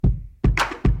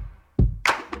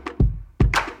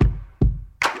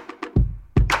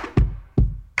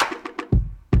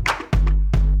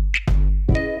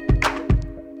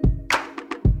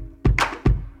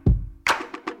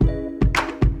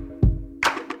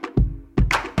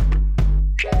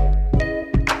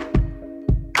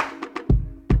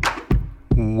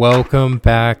Welcome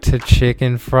back to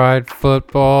Chicken Fried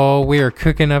Football. We are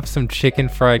cooking up some chicken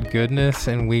fried goodness,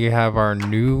 and we have our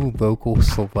new local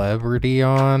celebrity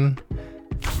on,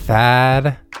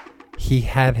 Thad. He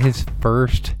had his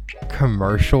first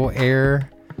commercial air.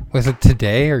 Was it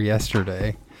today or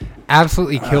yesterday?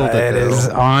 Absolutely killed it. It is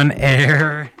on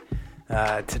air.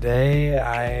 Today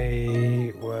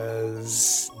I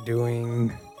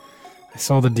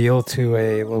sold a deal to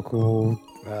a local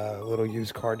little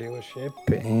used car dealership,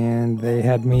 and they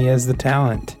had me as the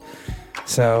talent.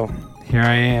 So here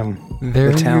I am.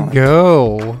 There you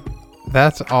go.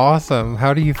 That's awesome.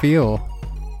 How do you feel?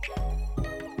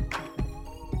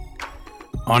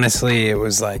 Honestly, it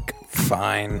was like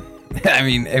fine. I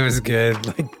mean, it was good.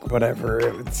 Like whatever.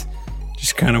 It was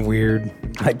just kind of weird.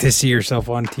 Like to see yourself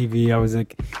on TV. I was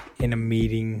like in a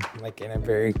meeting, like in a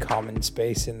very common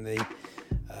space in the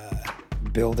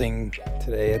building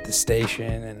today at the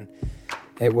station, and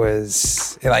it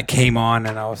like came on,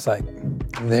 and I was like,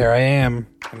 there I am,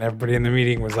 and everybody in the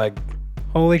meeting was like,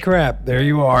 holy crap, there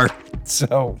you are.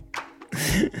 So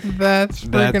that's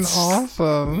freaking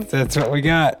awesome. That's what we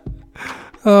got.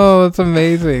 Oh, that's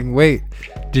amazing. Wait,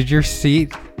 did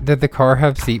the car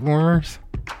have seat warmers?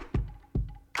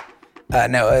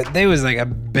 No, it was like a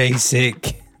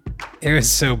basic. It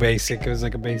was so basic. It was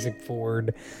like a basic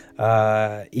Ford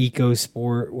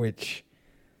EcoSport, which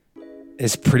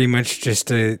is pretty much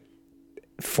just a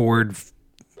Ford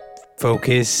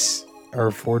Focus or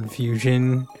Ford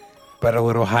Fusion, but a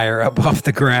little higher up off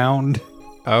the ground.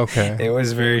 Okay. It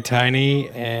was very tiny,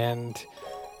 and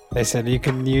they said you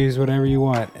can use whatever you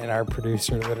want. And our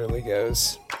producer literally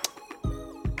goes,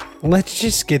 let's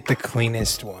just get the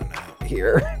cleanest one out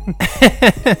here.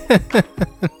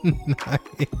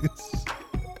 Nice.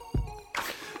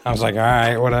 I was like, all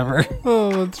right, whatever.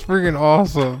 Oh, that's freaking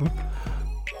awesome.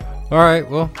 All right,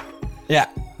 well. Yeah.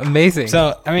 Amazing.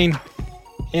 So, I mean,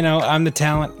 I'm the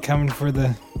talent coming for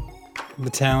the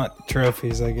talent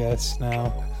trophies, I guess,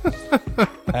 now.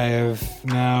 I have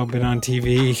now been on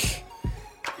TV,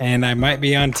 and I might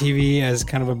be on TV as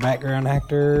kind of a background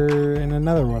actor in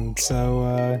another one.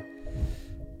 So,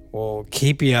 we'll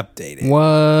keep you updated.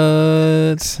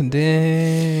 What?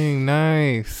 Dang,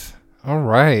 nice. All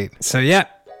right. So, yeah.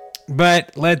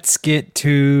 But let's get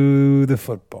to the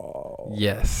football.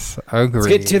 Yes, agreed. Let's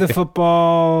get to the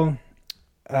football.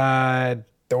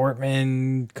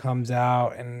 Dortmund comes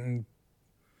out and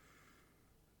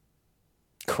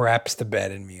craps the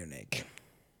bed in Munich.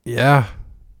 Yeah.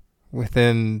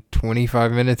 Within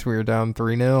 25 minutes, we were down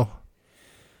 3-0.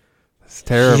 It's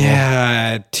terrible.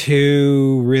 Yeah,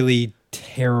 two really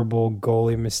terrible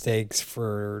goalie mistakes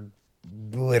for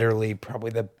literally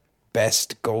probably the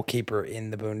best goalkeeper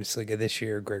in the Bundesliga this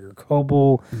year, Gregor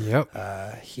Kobel. Yep.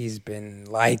 He's been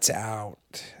lights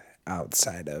out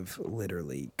outside of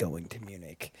literally going to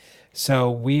Munich.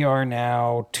 So we are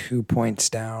now 2 points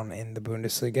down in the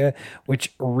Bundesliga,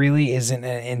 which really isn't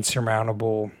an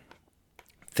insurmountable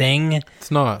thing.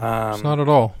 It's not. It's not at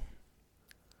all.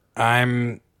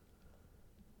 I'm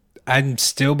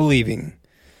still believing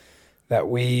that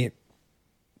we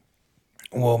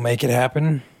will make it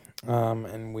happen.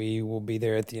 And we will be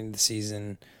there at the end of the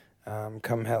season,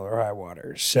 come hell or high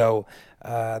water. So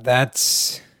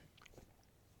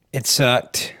it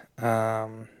sucked,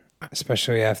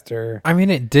 especially after. I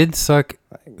mean, it did suck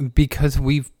because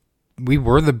we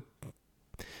were the.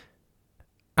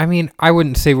 I mean, I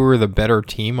wouldn't say we were the better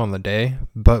team on the day,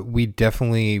 but we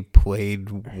definitely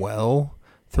played well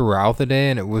throughout the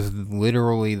day, and it was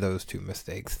literally those two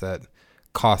mistakes that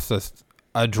cost us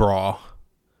a draw.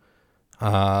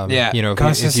 If you want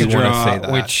to say that,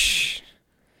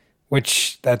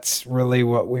 which that's really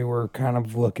what we were kind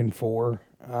of looking for.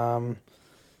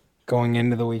 Going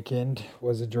into the weekend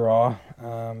was a draw,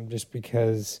 just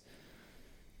because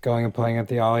going and playing at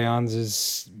the Allianz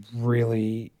is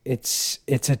really it's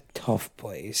a tough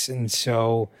place, and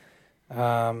so it's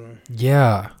a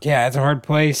hard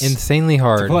place, insanely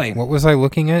hard to play. What was I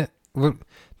looking at? What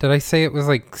did I say? It was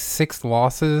like 6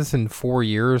 losses in 4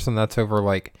 years, and that's over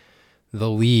like the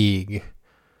league,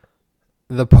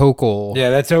 the Pokal. Yeah,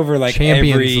 that's over like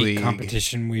Champions every League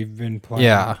competition we've been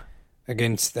playing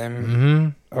against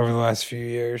them over the last few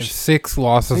years. 6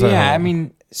 losses. So, I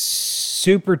mean,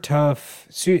 super tough.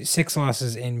 6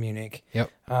 losses in Munich.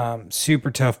 Yep. Super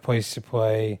tough place to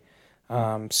play.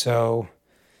 So,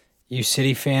 you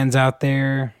City fans out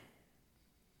there,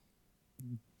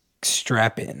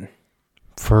 strap in.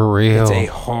 For real. It's a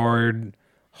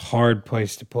hard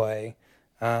place to play.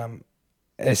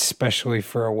 Especially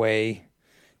for away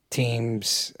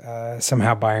teams.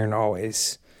 Somehow Bayern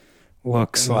always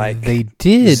looks like They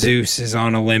did. Zeus is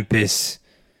on Olympus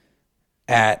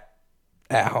at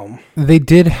home. They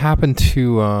did happen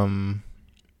to.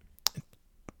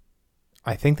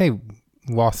 I think they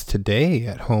lost today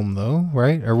at home, though,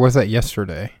 right? Or was that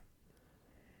yesterday?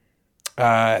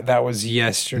 That was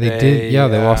yesterday. They did. Yeah,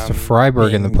 they lost to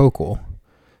Freiburg in the Pokal.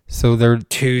 So they're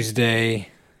Tuesday.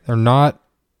 They're not.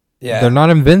 Yeah, They're not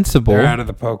invincible. They're out of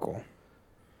the Pokal.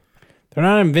 They're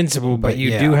not invincible, but you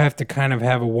yeah. do have to kind of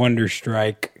have a wonder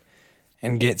strike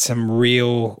and get some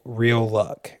real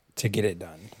luck to get it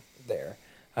done there.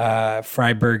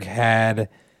 Freiburg had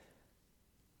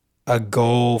a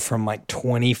goal from like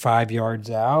 25 yards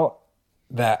out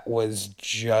that was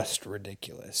just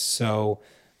ridiculous. So,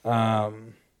 yeah,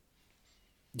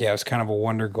 it was kind of a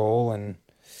wonder goal, and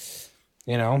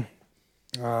they're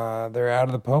out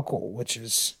of the Pokal, which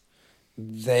is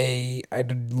I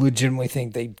legitimately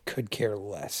think they could care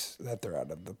less that they're out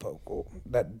of the Pokal.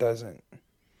 That doesn't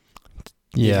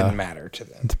even matter to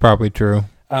them. It's probably true.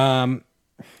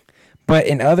 But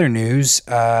in other news,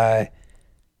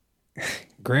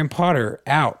 Graham Potter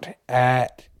out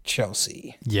at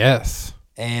Chelsea. Yes.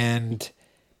 And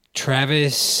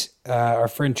Travis, our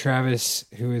friend Travis,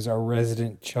 who is our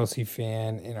resident Chelsea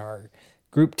fan in our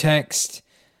group text,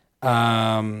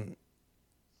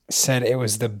 said it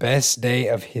was the best day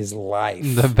of his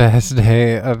life. The best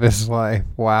day of his life.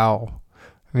 Wow.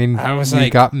 I mean, I was you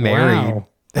like, got married. Wow.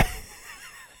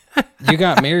 You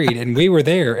got married, and we were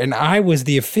there, and I was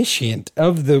the officiant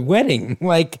of the wedding.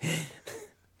 Like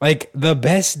the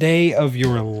best day of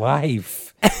your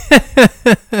life.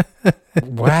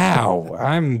 Wow.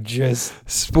 I'm just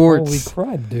Sports. holy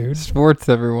crud, dude. Sports,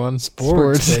 everyone.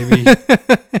 Sports. Baby.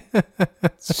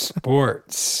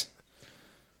 Sports.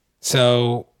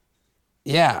 So,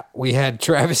 yeah, we had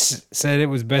Travis said it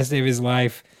was best day of his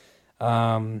life.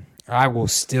 I will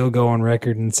still go on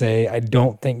record and say I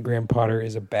don't think Graham Potter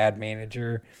is a bad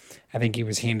manager. I think he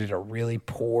was handed a really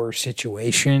poor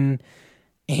situation.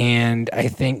 And I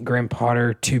think Graham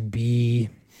Potter to become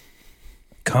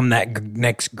that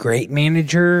next great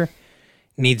manager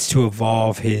needs to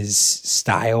evolve his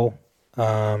style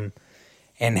and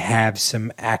have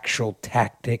some actual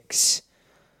tactics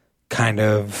kind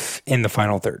of in the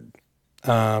final third.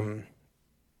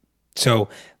 So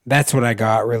that's what I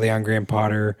got really on Graham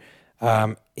Potter.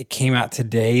 It came out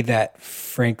today that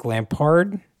Frank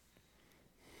Lampard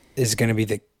is going to be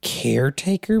the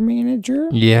caretaker manager.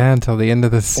 Yeah, until the end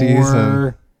of the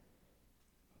season.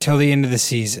 Till the end of the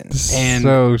season. And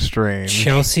so strange.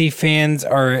 Chelsea fans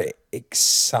are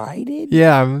excited.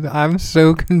 Yeah, I'm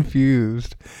so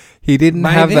confused. He didn't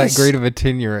have that great of a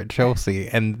tenure at Chelsea,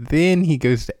 and then he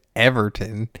goes to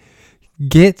Everton,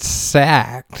 gets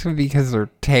sacked because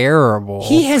they're terrible.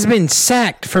 He has been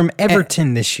sacked from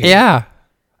Everton this year. Yeah.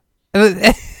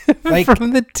 Like,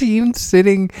 from the team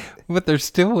sitting, but they're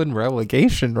still in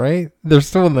relegation, right? They're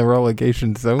still in the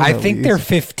relegation zone. I think they're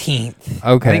 15th.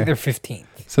 Okay. I think they're 15th.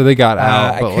 So they got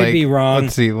out. I but could be wrong.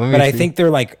 Let's see. But I think they're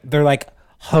like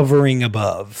hovering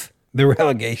above the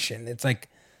relegation. It's like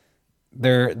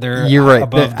they're You're right.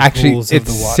 above Actually, pools it's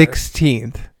of the water.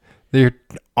 16th. They're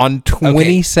on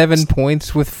 27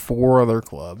 points with 4 other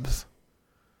clubs.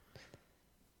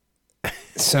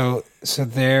 So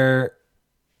they're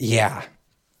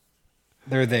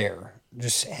they're there,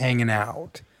 just hanging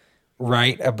out,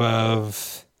 right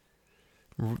above.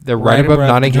 They're right above the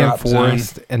Nottingham drop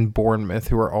Forest zone. and Bournemouth,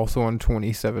 who are also on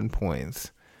 27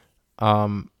 points.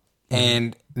 And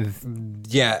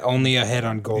only ahead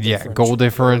on goal differential. Yeah, goal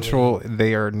differential,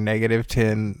 they are negative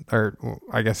 10, or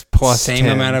I guess plus same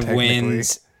 10. Amount of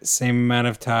wins, same amount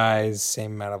of ties,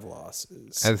 same amount of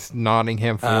losses. As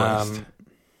Nottingham Forest.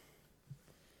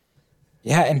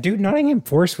 Yeah, and dude, Nottingham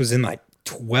Forest was in like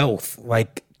 12th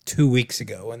like 2 weeks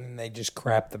ago, and then they just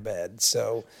crapped the bed.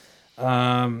 So,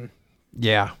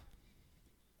 yeah.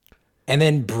 And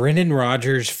then Brendan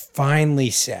Rodgers finally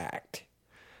sacked.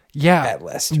 Yeah. At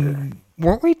Leicester.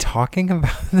 Weren't we talking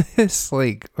about this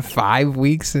like 5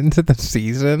 weeks into the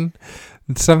season?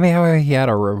 And somehow he had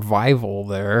a revival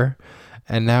there,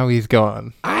 and now he's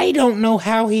gone. I don't know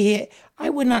how I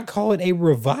would not call it a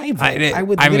revival. I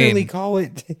would literally call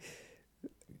it.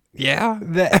 Yeah.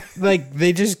 That, like,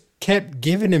 they just kept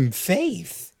giving him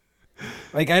faith.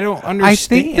 Like, I don't understand. I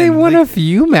think they won a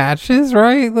few matches,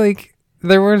 right? Like,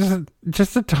 there was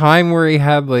just a time where he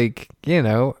had, like,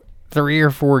 3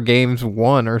 or 4 games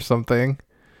won or something.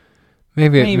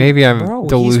 Maybe I'm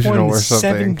delusional or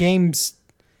something.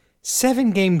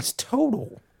 7 games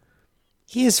total.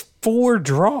 He has 4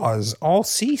 draws all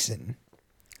season.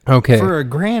 Okay. For a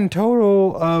grand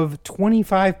total of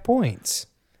 25 points.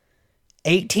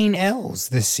 18 L's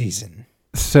this season.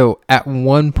 So at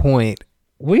one point,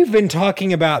 we've been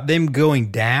talking about them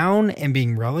going down and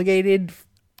being relegated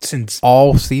since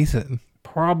all season,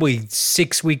 probably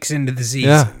 6 weeks into the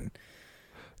season.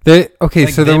 Yeah.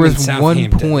 So there was one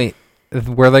point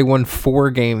where they won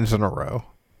 4 games in a row.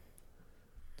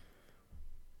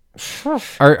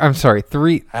 I'm sorry,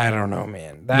 3. I don't know,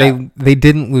 man. They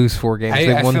didn't lose 4 games.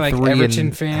 They won feel like 3 Everton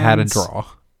and fans, had a draw.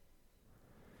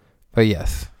 But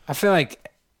yes, I feel like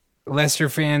Leicester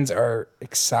fans are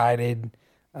excited.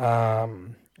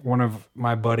 One of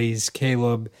my buddies,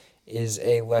 Caleb, is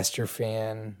a Leicester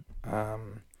fan.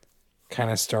 Kind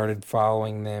of started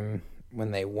following them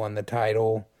when they won the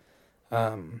title,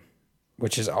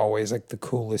 which is always like the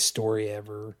coolest story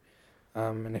ever.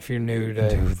 And if you're new to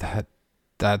dude,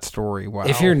 that story, wow.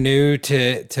 If you're new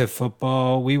to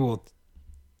football, we will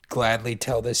gladly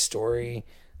tell this story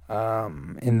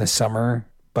in the summer.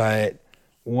 But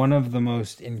one of the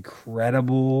most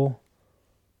incredible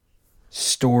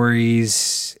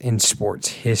stories in sports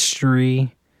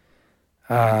history.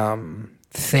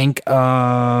 Think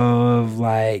of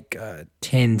like a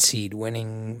 10 seed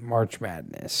winning March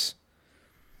Madness.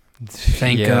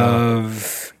 Think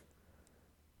of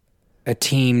a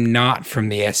team not from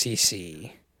the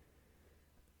SEC.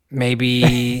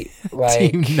 Maybe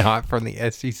like team not from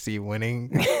the SEC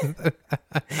winning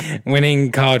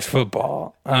winning college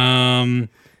football.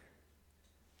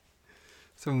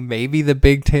 So maybe the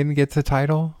Big Ten gets a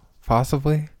title,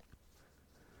 possibly.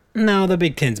 No, the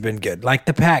Big Ten's been good. Like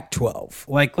the Pac-12.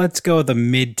 Like, let's go with the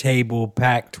mid-table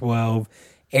Pac-12.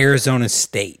 Arizona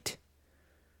State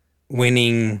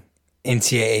winning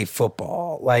NCAA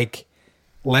football. Like,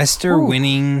 Leicester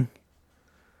winning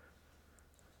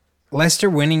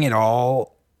it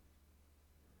all.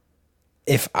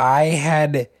 If I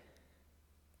had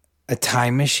a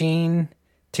time machine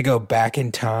to go back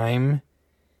in time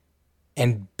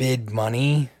and bid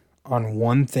money on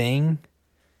one thing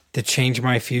to change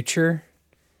my future,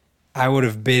 I would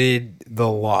have bid the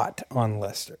lot on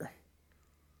Leicester.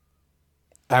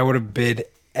 I would have bid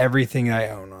everything I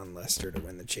own on Leicester to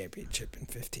win the championship in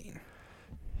 15.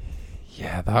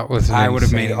 Yeah, that was I would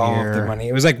have made all of the money.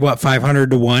 It was like, what,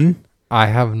 500 to 1? I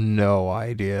have no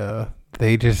idea.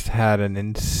 They just had an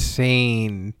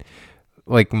insane,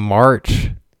 like,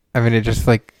 March. I mean,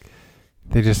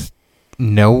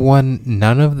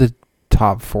 none of the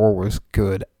top 4 was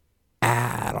good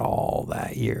at all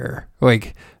that year.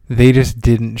 Like, they just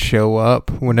didn't show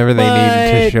up whenever they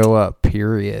needed to show up,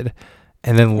 period.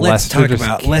 And then Leicester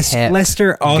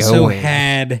Leicester also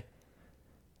had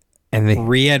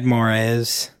Riyad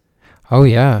Mahrez. Oh,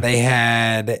 yeah. They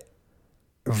had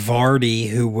Vardy,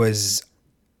 who was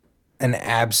an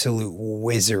absolute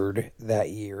wizard that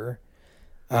year.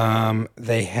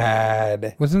 They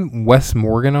had... Wasn't Wes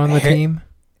Morgan on the team?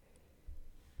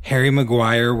 Harry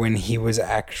Maguire when he was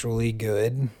actually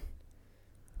good.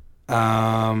 They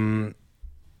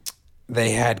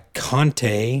had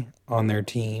Conte on their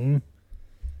team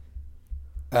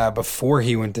before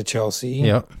he went to Chelsea.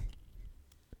 Yep.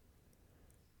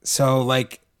 So,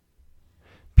 like...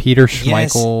 Peter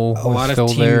Schmeichel a lot was still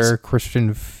of teams, there.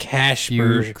 Christian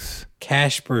Kasper Fuchs.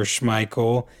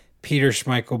 Schmeichel. Peter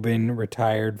Schmeichel been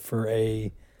retired for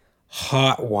a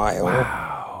hot while.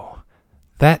 Wow.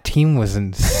 That team was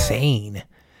insane.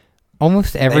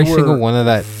 Almost every single one of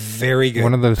that very good.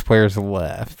 One of those players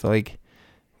left. Like,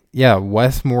 yeah,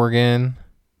 Wes Morgan,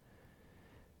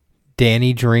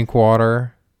 Danny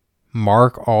Drinkwater,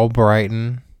 Mark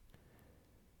Albrighton.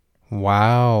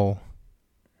 Wow.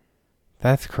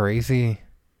 That's crazy.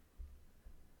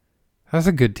 That was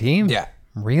a good team. Yeah.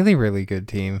 Really, really good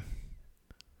team.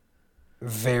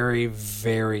 Very,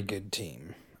 very good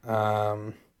team.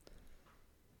 And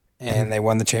they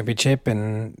won the championship.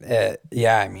 And, I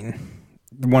mean,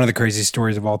 one of the craziest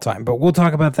stories of all time. But we'll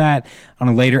talk about that on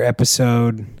a later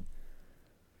episode.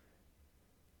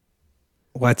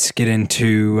 Let's get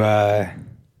into the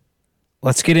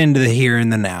here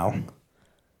and the now.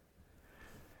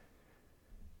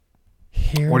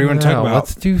 What do you want to talk about?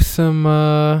 Let's do some...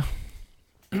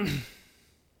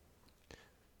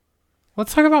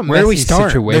 Let's talk about where do we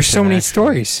start? Situation, There's so many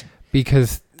stories.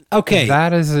 Because okay,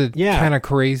 that is kind of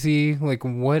crazy. Like,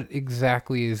 what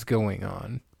exactly is going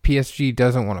on? PSG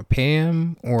doesn't want to pay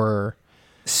him, or...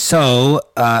 So,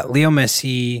 Leo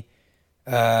Messi,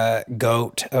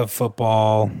 GOAT of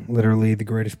football, literally the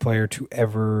greatest player to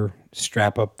ever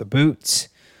strap up the boots.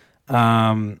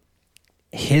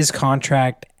 His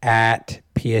contract at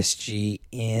PSG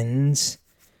ends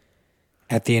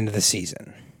at the end of the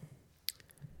season.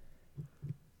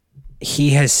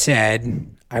 He has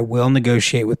said, I will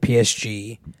negotiate with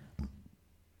PSG,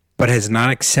 but has not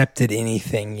accepted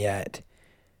anything yet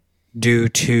due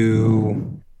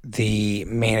to the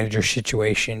manager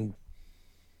situation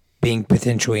being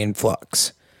potentially in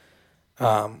flux.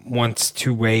 Wants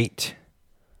to wait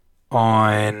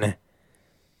on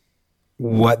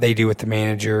what they do with the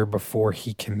manager before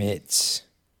he commits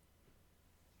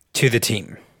to the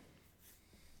team.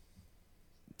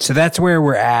 So that's where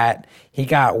we're at. He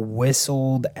got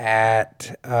whistled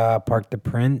at Parc des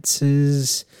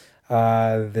Princes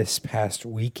this past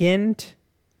weekend.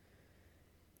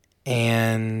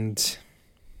 And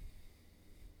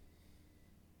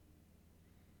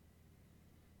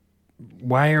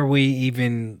why are we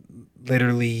even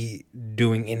literally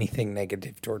doing anything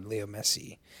negative toward Leo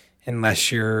Messi?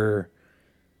 Unless you're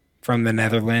from the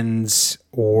Netherlands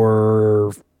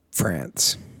or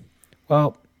France.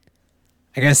 Well,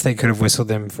 I guess they could have whistled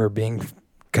him for being,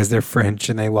 because they're French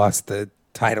and they lost the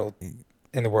title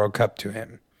in the World Cup to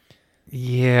him.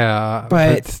 Yeah,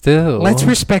 but still, let's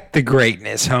respect the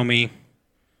greatness, homie.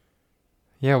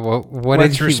 Yeah, what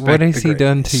has he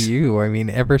done to you? I mean,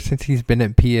 ever since he's been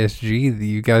at PSG,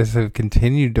 you guys have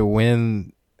continued to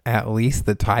win at least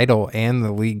the title and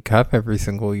the League Cup every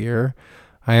single year.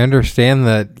 I understand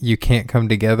that you can't come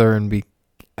together and be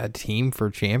a team for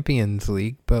Champions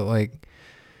League, but like,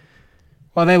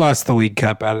 well, they lost the League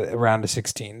Cup out of the round of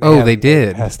 16. They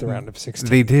did. Past the round of 16.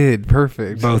 They did.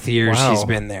 Perfect. Both years he's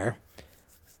been there.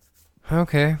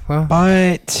 Okay, well.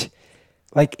 But,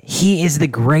 like, he is the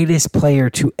greatest player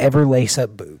to ever lace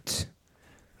up boots.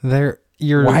 Why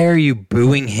are you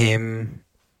booing him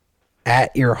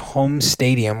at your home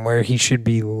stadium where he should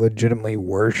be legitimately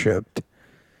worshipped?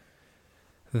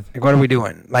 Like, what are we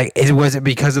doing? Like, was it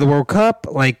because of the World Cup?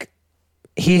 Like,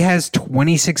 he has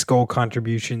 26 goal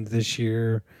contributions this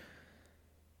year.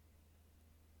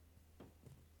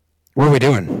 What are we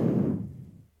doing?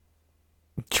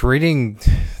 Treating,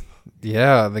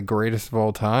 the greatest of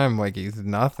all time like he's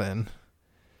nothing.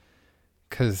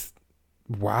 Because,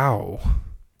 wow.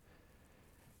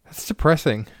 That's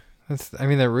depressing.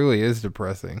 That really is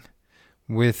depressing.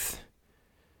 With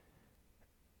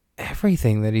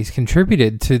everything that he's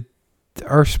contributed to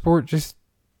our sport, just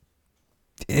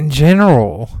in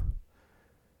general.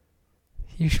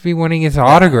 You should be wanting his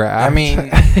autograph. I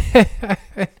mean,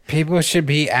 people should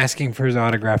be asking for his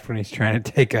autograph when he's trying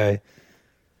to take a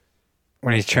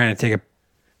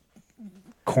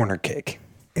corner kick.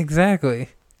 Exactly.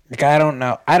 Like, I don't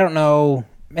know.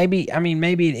 Maybe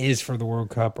it is for the World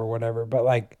Cup or whatever, but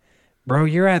like, bro,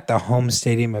 you're at the home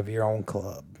stadium of your own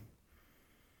club.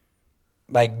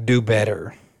 Like, do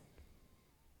better.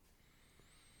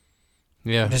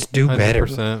 Yeah. Just do better.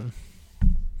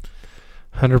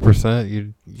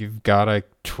 100%. You've got to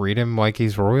treat him like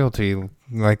he's royalty.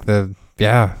 Like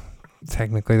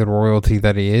technically the royalty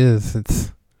that he is.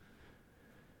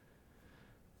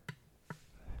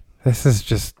 This is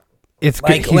just, he's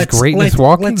greatness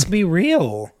walking. Let's be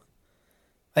real.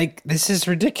 Like, this is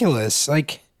ridiculous.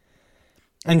 Like,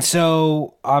 and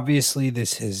so obviously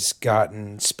this has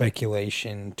gotten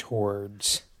speculation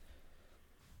towards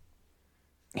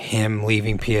him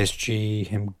leaving PSG,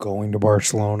 him going to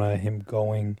Barcelona, him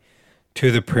going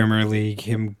to the Premier League,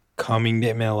 him coming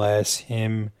to MLS,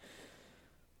 him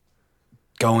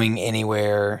going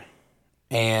anywhere.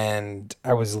 And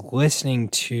I was listening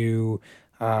to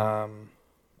a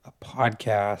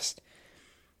podcast,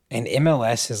 and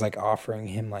MLS is like offering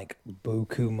him like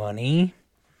buku money.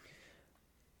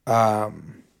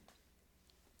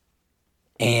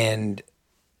 And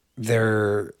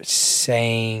they're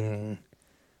saying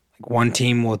one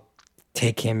team will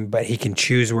take him, but he can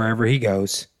choose wherever he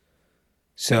goes.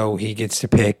 So he gets to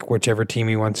pick whichever team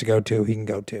he wants to go to, he can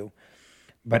go to.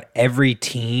 But every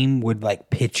team would like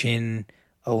pitch in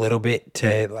a little bit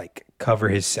to like cover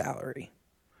his salary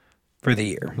for the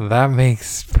year. That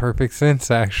makes perfect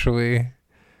sense, actually.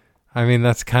 I mean,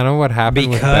 that's kind of what happened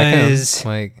with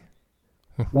Beckham.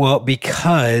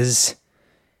 Because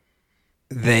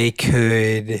they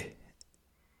could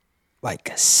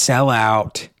like sell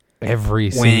out every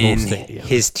single stadium.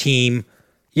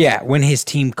 When his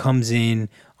team comes in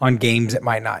on games that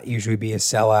might not usually be a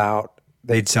sellout,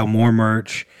 they'd sell more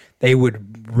merch. They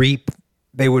would reap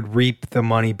the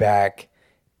money back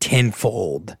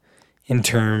tenfold in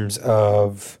terms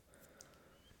of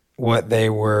what they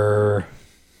were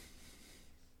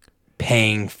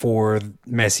paying for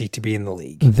Messi to be in the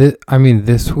league.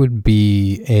 This would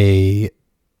be the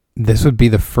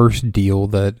first deal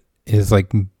that is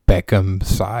like Beckham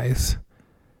size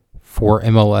for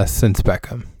MLS since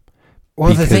Beckham.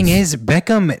 Well, the thing is,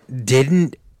 Beckham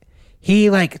he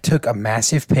like took a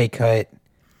massive pay cut,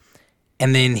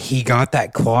 and then he got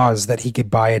that clause that he could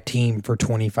buy a team for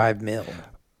 $25 million.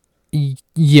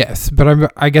 Yes,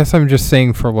 but I guess I'm just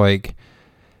saying for like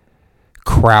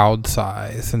crowd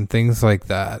size and things like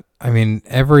that. I mean,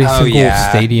 every single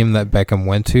stadium that Beckham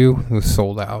went to was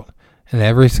sold out, and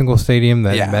every single stadium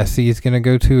that Messi is going to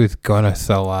go to is going to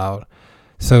sell out.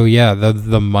 So yeah,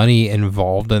 the money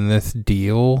involved in this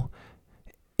deal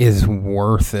is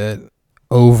worth it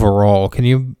overall. Can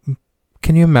you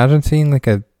imagine seeing like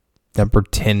a number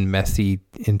 10 Messi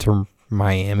Inter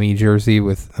Miami jersey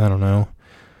with, I don't know,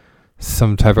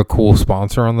 some type of cool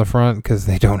sponsor on the front, because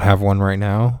they don't have one right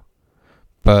now?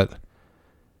 But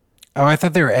I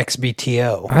thought they were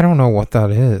XBTO. I don't know what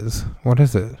that is. What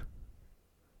is it?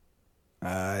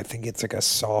 I think it's like a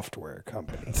software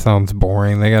company. It sounds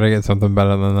boring. They got to get something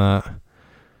better than that.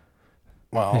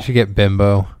 Well, they should get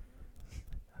Bimbo.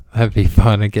 That'd be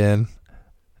fun again.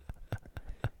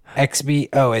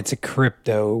 it's a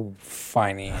crypto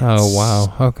finance. Oh,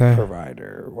 wow. Okay.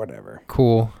 Provider, whatever.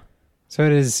 Cool. So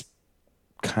it is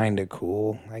kind of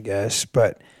cool, I guess.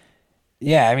 But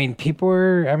yeah, I mean,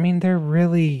 they're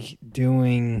really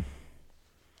doing.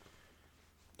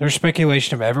 There's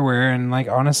speculation of everywhere, and like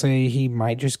honestly, he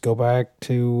might just go back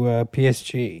to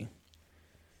PSG.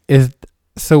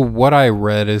 So what I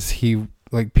read is he,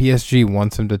 like, PSG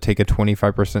wants him to take a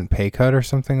 25% pay cut or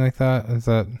something like that. Is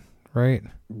that right?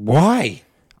 Why?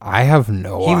 I have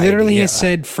no idea. He literally has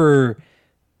said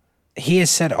he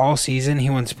has said all season he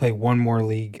wants to play one more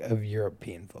league of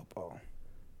European football.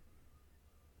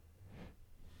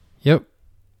 Yep.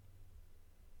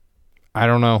 I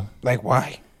don't know. Like,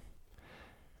 why?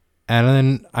 And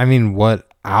then, I mean, what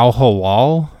Al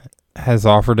Hilal has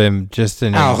offered him just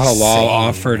an Al Hilal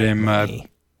offered him,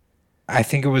 I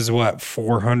think it was what,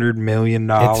 $400 million?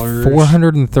 It's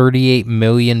 $438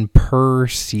 million per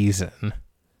season.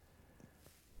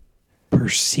 Per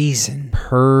season.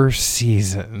 Per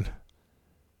season.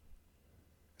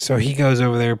 So he goes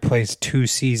over there, plays 2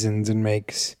 seasons, and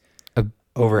makes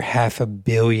over $500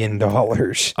 million.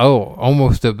 Oh,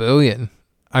 almost $1 billion.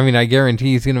 I mean, I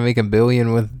guarantee he's going to make $1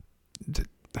 billion with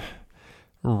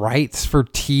rights for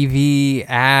TV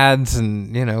ads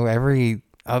and, you know, every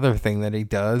other thing that he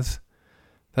does.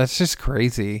 That's just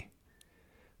crazy.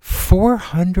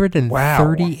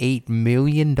 $438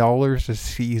 million a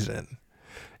season.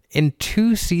 In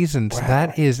 2 seasons,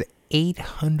 that is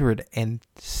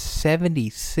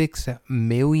 $876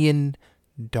 million.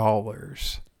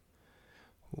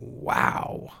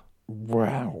 Wow.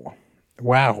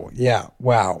 Yeah,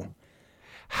 wow.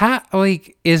 How,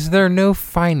 like, is there no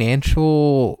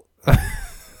financial...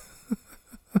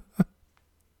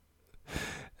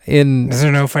 Is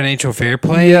there no financial fair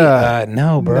play? Yeah.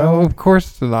 No, bro. No, of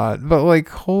course not. But, like,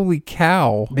 holy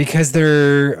cow. Because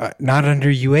they're not under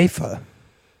UEFA.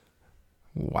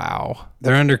 Wow.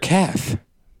 They're under CAF.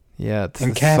 Yeah, it's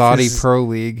the Saudi Pro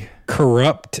League.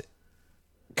 Corrupt.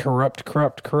 That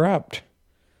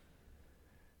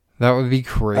would be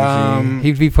crazy.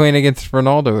 He'd be playing against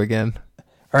Ronaldo again.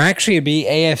 Or actually, it'd be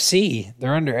AFC.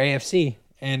 They're under AFC.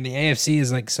 And the AFC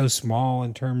is, like, so small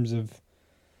in terms of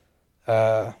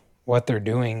what they're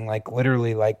doing. Like,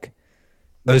 literally, like,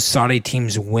 those Saudi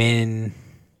teams win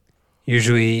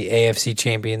usually AFC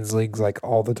Champions Leagues, like,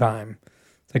 all the time.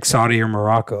 It's like Saudi or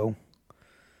Morocco.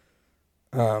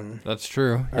 That's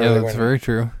true. Yeah, that's very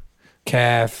true.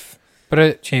 CAF,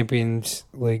 but Champions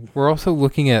League. We're also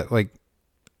looking at, like,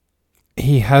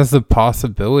 he has the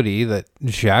possibility that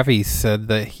Xavi said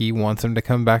that he wants him to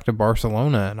come back to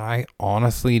Barcelona, and I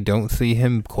honestly don't see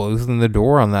him closing the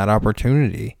door on that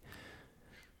opportunity.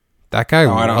 That guy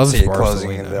loves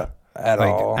Barcelona. At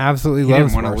all. Absolutely he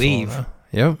loves didn't want to leave.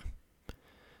 Yep.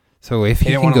 So if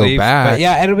he can go back, but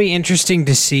yeah, it'll be interesting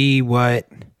to see what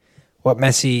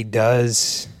Messi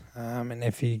does, and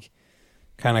if he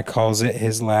kind of calls it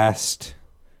his last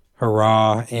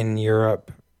hurrah in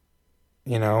Europe.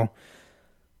 You know.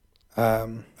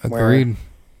 Agreed.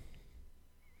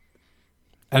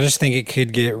 I just think it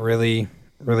could get really,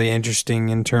 really interesting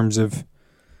in terms of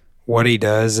what he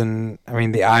does, and I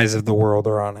mean the eyes of the world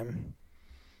are on him.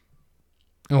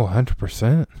 Oh,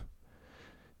 100%.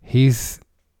 He's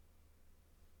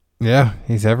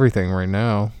everything right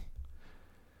now.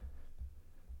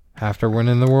 After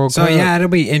winning the World Cup. So yeah, it'll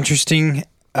be interesting.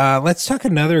 Let's talk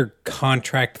another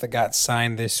contract that got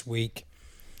signed this week.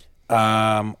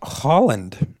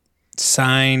 Holland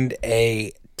signed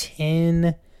a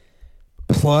 10+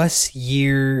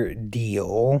 year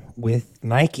deal with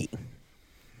Nike.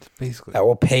 Basically, that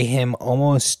will pay him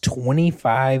almost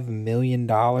 $25 million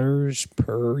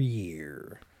per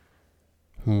year.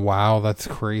 Wow, that's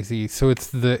crazy. So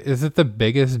is it the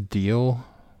biggest deal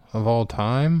of all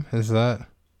time? Is that?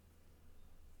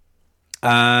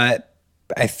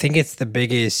 I think it's the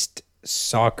biggest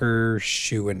soccer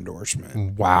shoe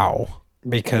endorsement. Wow.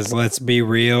 Because let's be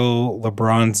real,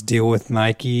 LeBron's deal with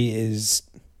Nike is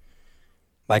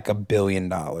like $1 billion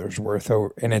worth,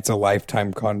 and it's a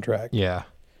lifetime contract. Yeah.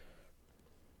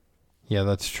 Yeah,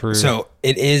 that's true. So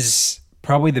it is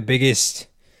probably the biggest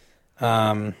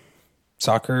soccer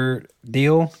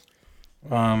deal.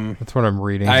 That's what I'm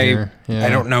reading here. Yeah. I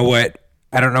don't know where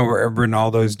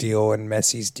Ronaldo's deal and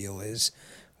Messi's deal is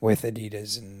with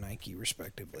Adidas and Nike,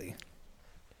 respectively.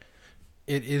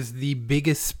 It is the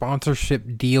biggest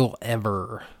sponsorship deal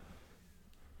ever.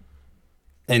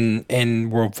 In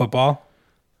world football?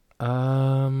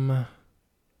 I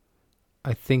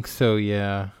think so,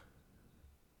 yeah.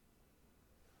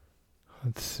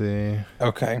 Let's see.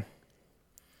 Okay. I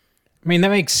mean,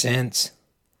 that makes sense.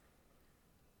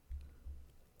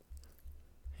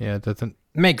 Yeah, it doesn't.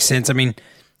 Makes sense. I mean,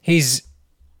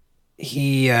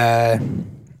 yeah,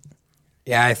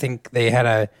 I think they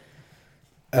had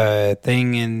a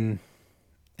thing in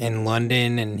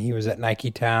London, and he was at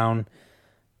Nike Town.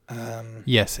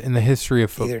 Yes, in the history of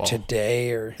Either football.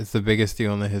 today or It's the biggest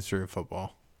deal in the history of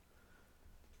football.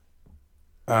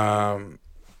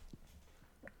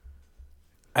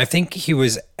 I think he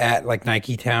was at like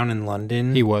Nike Town in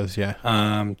London. He was, yeah.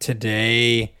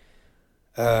 Today,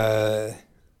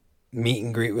 meet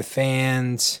and greet with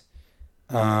fans,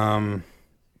 to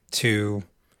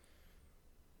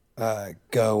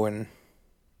go and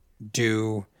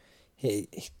do.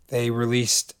 They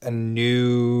released a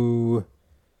new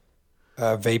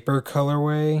vapor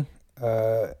colorway,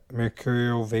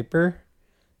 mercurial vapor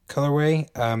colorway.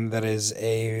 That is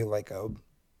a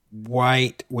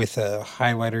white with a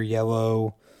highlighter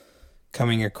yellow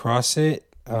coming across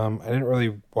it. I didn't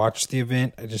really watch the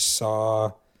event. I just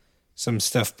saw some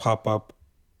stuff pop up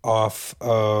off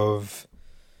of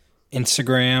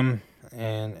Instagram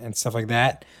and stuff like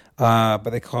that. But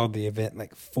they called the event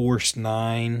like Force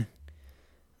 9.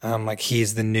 Like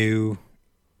he's the new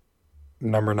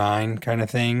number 9 kind of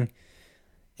thing.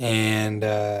 And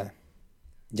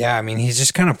yeah, I mean, he's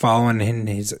just kind of following in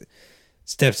his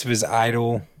steps of his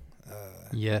idol.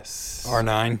 Yes.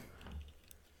 R9.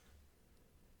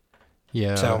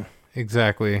 Yeah. So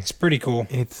exactly. it's pretty cool.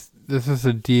 This is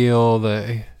a deal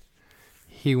that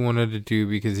he wanted to do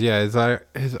because his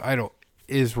idol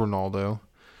is Ronaldo,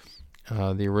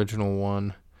 the original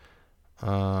one.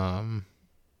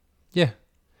 Yeah,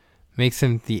 makes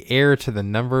him the heir to the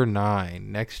number 9,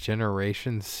 next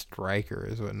generation striker,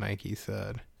 is what Nike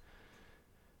said.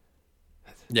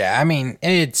 Yeah, I mean,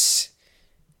 he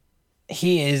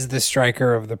is the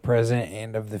striker of the present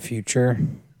and of the future.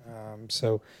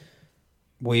 So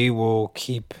we will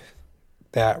keep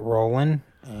that rolling,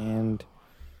 and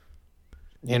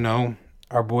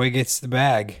our boy gets the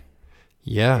bag.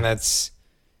 Yeah, And that's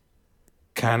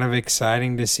kind of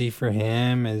exciting to see for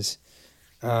him, as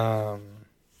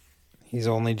he's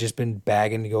only just been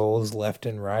bagging goals left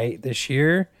and right this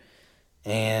year,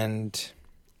 and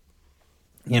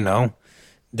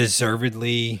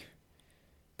deservedly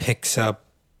picks up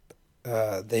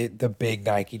the big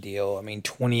Nike deal. I mean,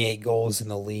 28 goals in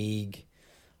the league,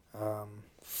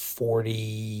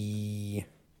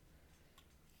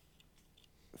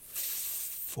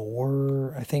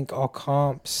 44, I think, all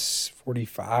comps,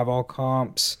 45 all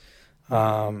comps.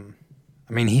 I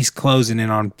mean, he's closing in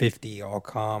on 50 all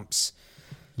comps.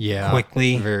 Yeah,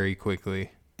 quickly. Very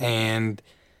quickly. And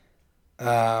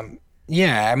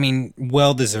yeah, I mean,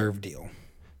 well-deserved deal.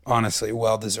 Honestly,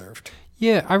 well-deserved.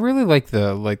 Yeah, I really like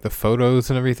the photos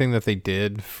and everything that they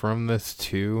did from this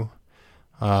too.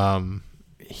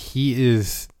 He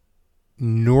is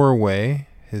Norway.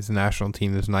 His national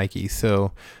team is Nike,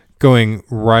 so going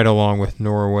right along with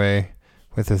Norway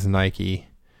with his Nike.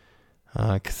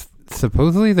 'Cause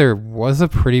supposedly there was a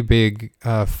pretty big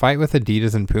fight with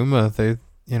Adidas and Puma. They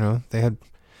had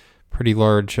pretty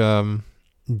large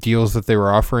deals that they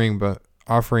were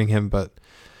offering him, but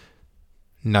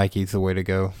Nike's the way to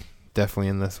go. Definitely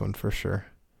in this one for sure.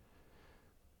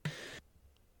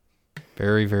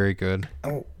 Very, very good.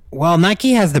 Oh, well,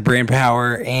 Nike has the brand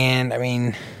power, and I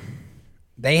mean,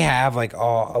 they have like a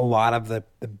lot of the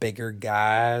bigger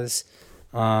guys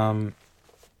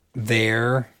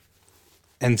there,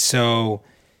 and so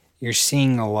you're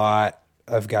seeing a lot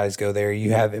of guys go there.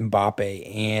 You have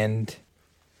Mbappe and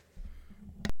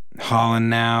Haaland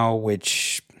now,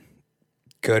 which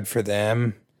good for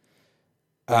them.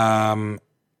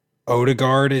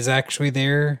 Odegaard is actually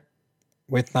there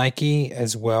with Nike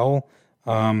as well.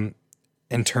 In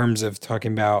terms of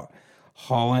talking about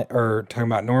Holland or talking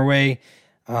about Norway,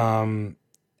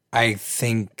 I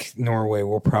think Norway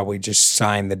will probably just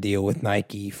sign the deal with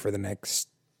Nike for the next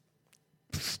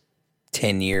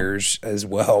 10 years as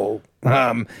well,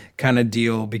 kind of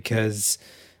deal, because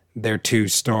their two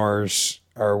stars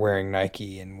are wearing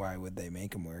Nike, and why would they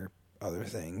make them wear other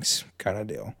things, kind of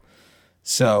deal.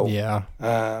 So, Yeah.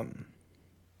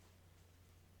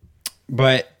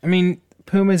 But I mean,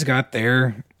 Puma's got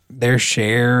their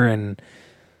share, and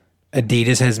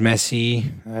Adidas has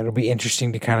Messi. It'll be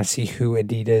interesting to kind of see who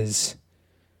Adidas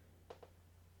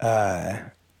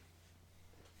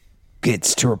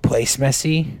gets to replace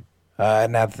Messi. Now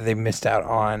that they missed out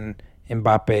on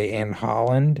Mbappe and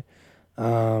Haaland.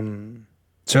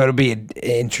 So it'll be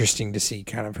interesting to see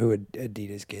kind of who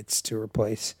Adidas gets to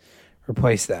replace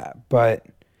that. But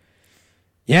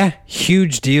yeah,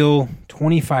 huge deal,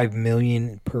 $25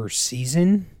 million per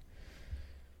season.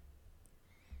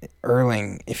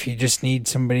 Erling, if you just need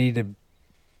somebody to,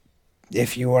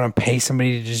 if you want to pay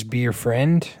somebody to just be your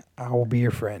friend, I will be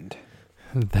your friend.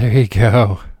 There you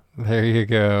go. There you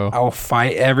go. I will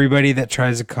fight everybody that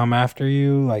tries to come after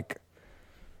you. Like,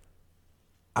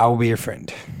 I will be your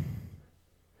friend.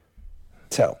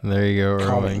 So There you go,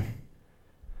 call Erling. me.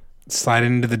 Slide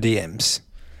into the DMs.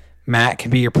 Matt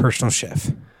can be your personal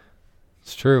chef,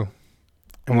 It's true.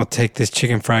 and we'll take this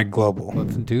chicken fried global.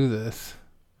 Let's do this.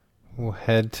 We'll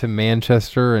head to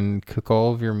Manchester and cook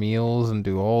all of your meals and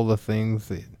do all the things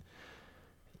that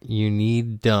you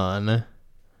need done.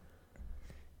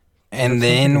 And That's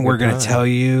then something we're to going get to done. tell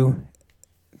you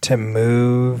to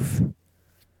move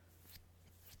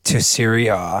to Serie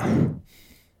A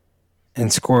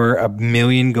and score 1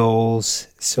 million goals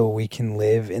so we can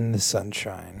live in the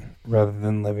sunshine rather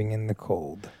than living in the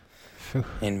cold Phew.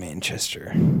 in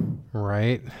Manchester.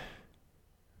 Right?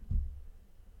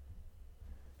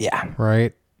 Yeah.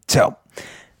 Right? So,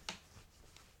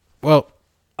 Well,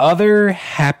 other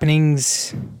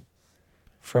happenings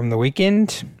from the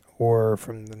weekend or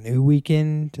from the new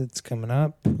weekend that's coming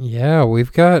up. yeah,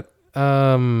 we've got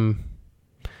for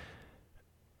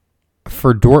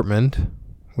Dortmund,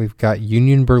 we've got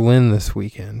Union Berlin this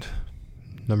weekend.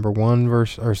 Number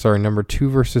 2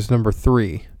 versus number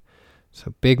 3.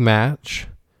 So big match.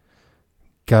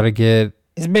 Got to get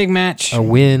It's a big match. a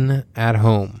win at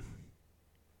home.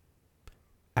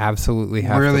 Absolutely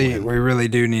have to win. We really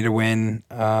do need a win.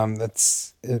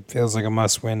 It feels like a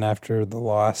must win after the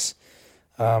loss.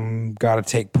 Got to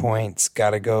take points.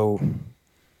 Got to go.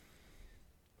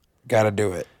 Got to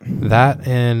do it. That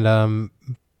and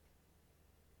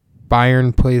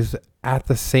Bayern plays at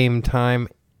the same time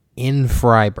in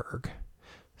Freiburg.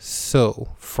 So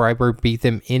Freiburg beat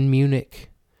them in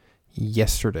Munich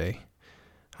yesterday.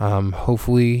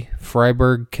 Hopefully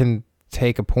Freiburg can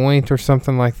take a point or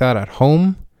something like that at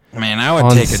home. Man, I would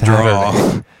On take a draw.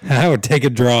 Saturday. I would take a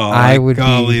draw. I would be-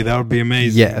 Golly, that would be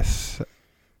amazing. Yes.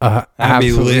 I'd be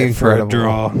Absolutely lit incredible. for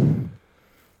a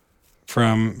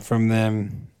draw from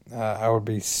them. I would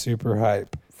be super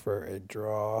hype for a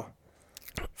draw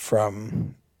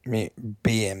from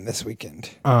BM this weekend.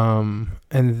 And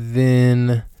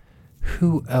then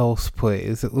who else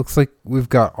plays? It looks like we've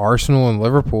got Arsenal and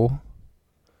Liverpool,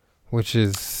 which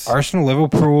is Arsenal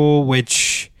Liverpool,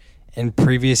 which in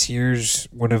previous years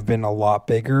would have been a lot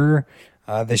bigger.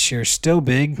 This year still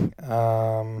big.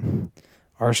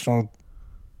 Arsenal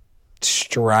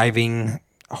striving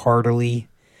heartily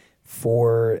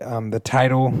for the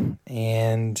title,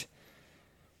 and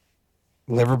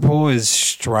Liverpool is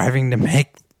striving to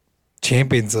make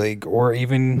Champions League or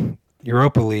even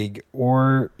Europa League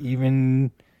or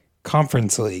even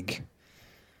Conference League.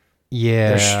 yeah.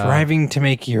 They're striving to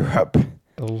make Europe.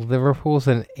 Liverpool's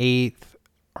in 8th,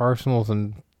 Arsenal's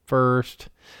in 1st.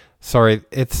 Sorry,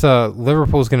 it's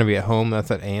Liverpool's going to be at home.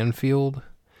 That's at Anfield.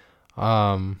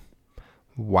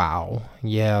 Wow.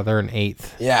 Yeah, they're in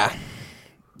 8th. Yeah,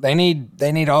 they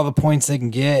need all the points they can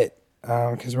get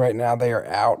because right now they are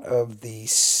out of the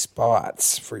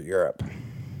spots for Europe,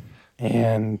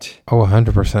 and Oh,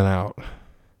 100% out.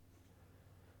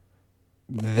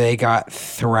 they got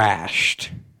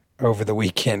thrashed over the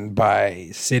weekend by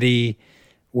City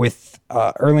with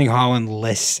Erling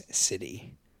Haaland-less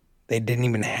City. They didn't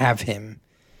even have him,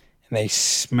 and they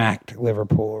smacked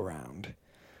Liverpool around.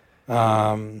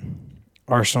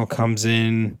 Arsenal comes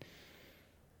in.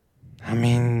 I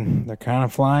mean, they're kind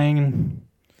of flying.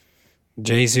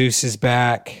 Jesus is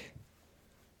back.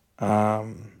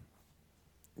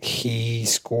 He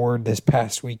scored this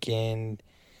past weekend.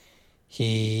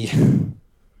 He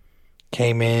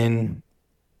came in,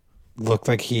 looked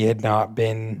like he had not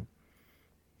been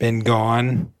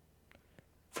gone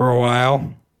for a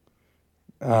while.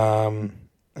 And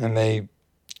they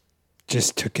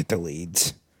just took it to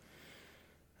Leeds.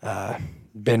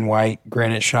 Ben White,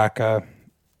 Granit Xhaka,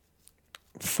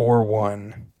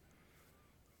 4-1.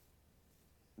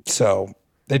 So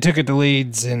they took it to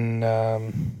Leeds, and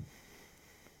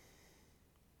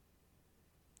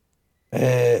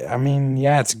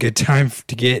it's a good time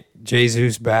to get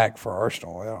Jesus back for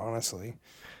Arsenal, honestly,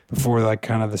 before like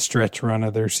kind of the stretch run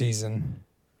of their season.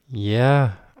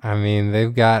 Yeah, I mean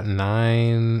they've got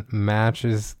 9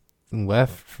 matches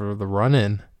left for the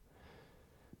run-in,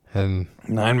 and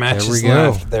 9 matches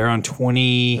left. They're on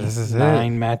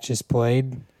 29 matches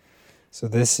played, so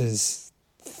this is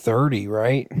 30,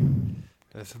 right?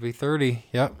 This will be 30.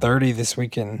 Yep, 30 this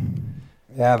weekend.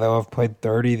 Yeah, they'll have played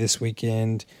 30 this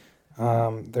weekend.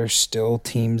 There's still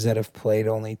teams that have played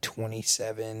only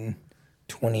 27,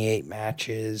 28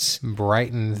 matches.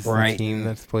 Brighton's the team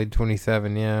that's played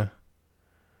 27, yeah.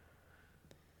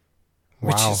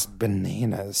 Which is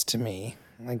bananas to me.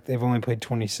 Like, they've only played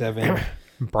 27.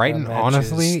 Brighton,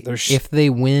 honestly, if they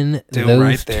win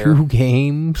those 2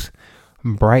 games,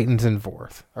 Brighton's in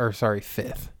 4th. Or, sorry,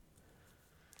 5th.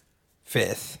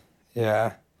 5th,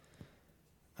 yeah.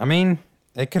 I mean,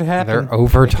 it could happen. They're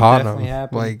over Tottenham.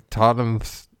 Like, Tottenham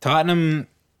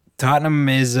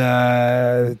is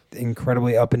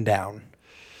incredibly up and down,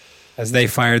 as they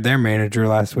fired their manager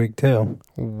last week too.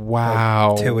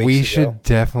 Wow. Like 2 weeks ago. Should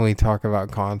definitely talk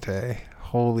about Conte.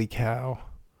 Holy cow.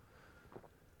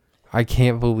 I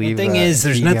can't believe the thing is,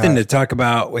 there's nothing to talk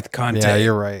about with Conte. Yeah,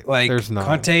 you're right. Like, there's not.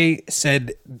 Conte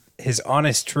said his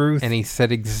honest truth. And he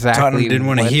said exactly Tottenham didn't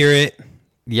want to hear it.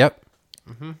 Yep.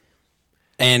 Mm-hmm.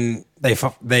 And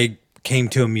they came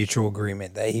to a mutual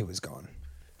agreement that he was gone.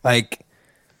 Like,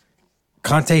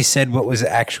 Conte said what was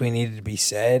actually needed to be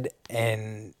said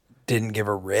and didn't give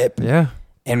a rip. Yeah.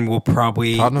 And will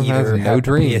probably Tottenham either has no have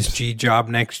dreams. a PSG job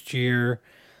next year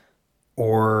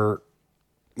or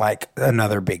like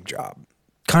another big job.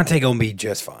 Conte gonna be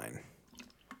just fine.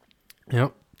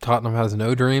 Yep. Tottenham has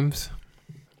no dreams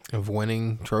of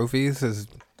winning trophies.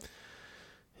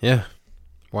 Yeah.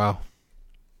 Wow.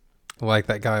 I like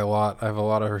that guy a lot. I have a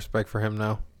lot of respect for him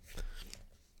now.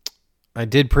 I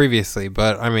did previously,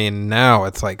 but I mean, now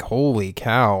it's like, holy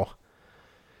cow.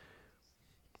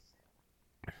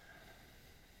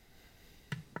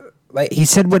 Like, he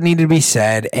said what needed to be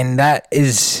said, and that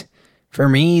is, for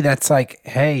me, that's like,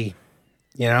 hey,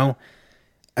 you know,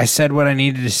 I said what I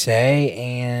needed to say,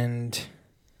 and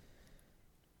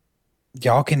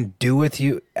y'all can do with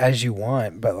you as you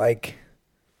want, but like,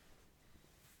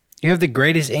 you have the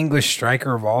greatest English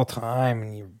striker of all time,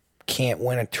 and you can't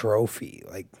win a trophy.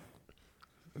 Like,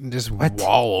 just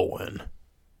wallowing.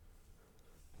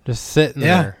 Just sitting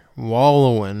there,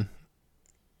 wallowing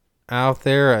out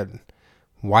there at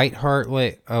White Hart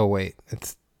Lake. Oh, wait.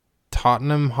 It's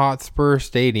Tottenham Hotspur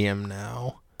Stadium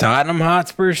now. Tottenham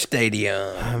Hotspur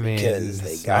Stadium. I mean, because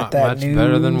they got not that much new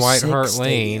better than White Hart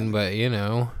stadium. Lane, but you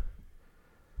know.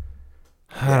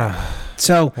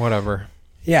 So, whatever.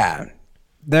 Yeah.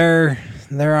 They're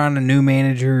on a new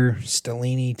manager,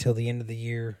 Stellini, till the end of the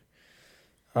year.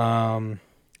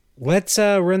 Let's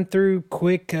run through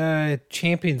quick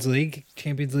Champions League.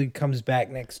 Champions League comes back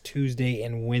next Tuesday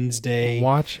and Wednesday.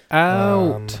 Watch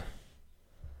out.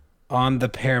 On the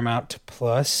Paramount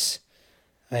Plus,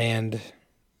 and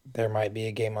there might be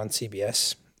a game on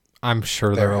CBS. I'm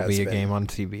sure there will be a game on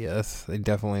CBS. They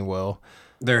definitely will.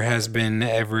 There has been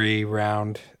every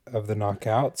round of the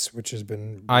knockouts, which has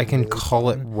been I can call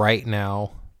it right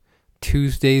now.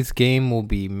 Tuesday's game will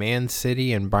be Man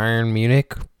City and Bayern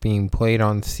Munich being played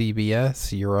on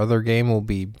CBS. Your other game will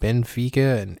be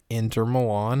Benfica and Inter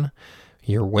Milan.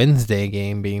 Your Wednesday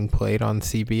game being played on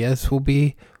CBS will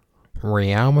be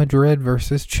Real Madrid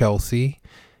versus Chelsea.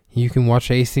 You can watch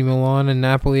AC Milan and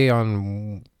Napoli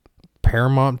on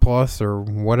Paramount Plus or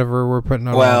whatever we're putting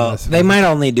on. Well, they might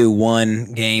only do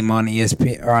one game on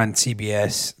ESPN or on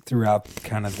CBS throughout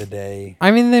kind of the day.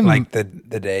 I mean, they like the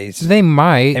days. They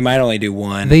might. They might only do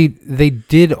one. They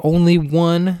did only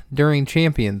one during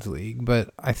Champions League,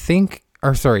 but I think,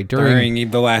 or sorry, during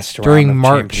the last round during of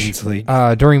March Champions League.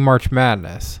 During March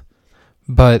Madness.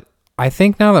 But I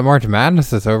think now that March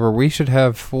Madness is over, we should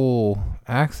have full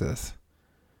access.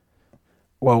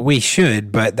 Well, we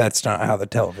should, but that's not how the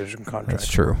television contract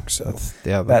That's true. works. So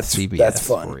that's CBS. That's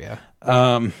fun. For you.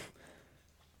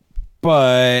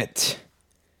 But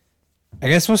I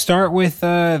guess we'll start with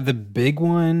the big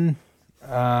one,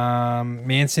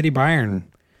 Man City Bayern.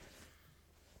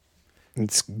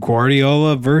 It's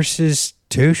Guardiola versus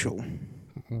Tuchel.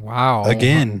 Wow.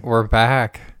 Again. We're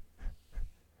back.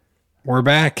 We're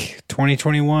back.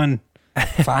 2021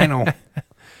 final.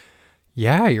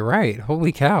 Yeah, you're right.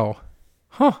 Holy cow.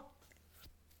 Huh.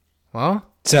 Well,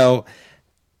 so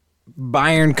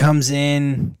Bayern comes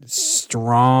in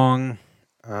strong.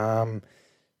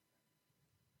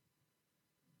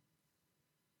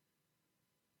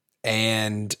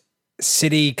 and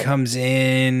City comes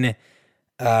in.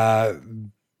 I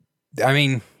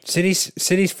mean,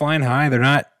 City's flying high. They're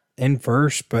not in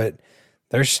first, but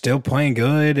they're still playing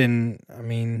good. And I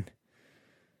mean,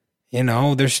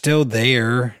 they're still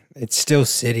there. It's still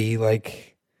City,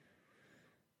 like,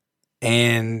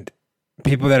 and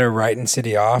people that are writing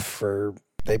City off,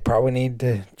 they probably need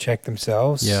to check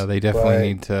themselves. Yeah, they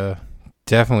definitely need to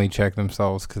check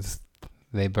themselves, because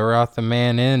they brought the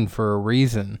man in for a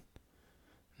reason,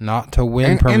 not to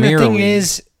win Premier League. And the thing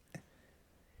is,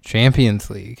 Champions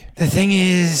League. The thing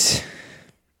is,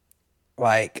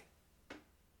 like,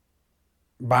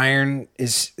 Bayern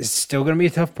is still going to be a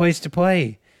tough place to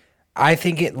play. I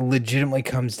think it legitimately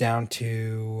comes down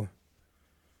to,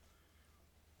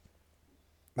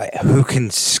 like, who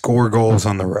can score goals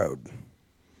on the road.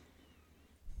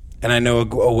 And I know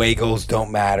away goals don't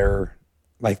matter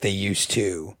like they used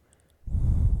to,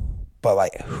 but,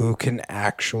 like, who can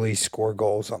actually score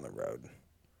goals on the road?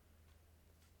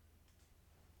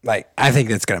 Like, I think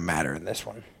that's going to matter in this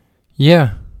one.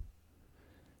 Yeah.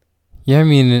 Yeah, I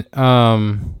mean,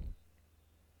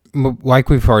 like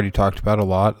we've already talked about a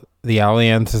lot, the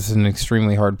Allianz is an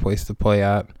extremely hard place to play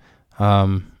at.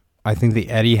 I think the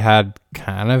Etihad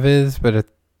kind of is, but at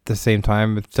the same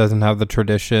time, it doesn't have the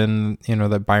tradition,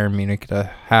 that Bayern Munich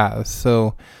has.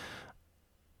 So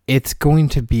it's going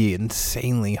to be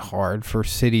insanely hard for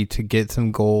City to get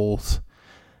some goals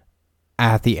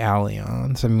at the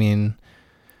Allianz. I mean,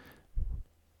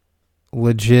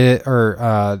 legit,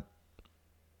 or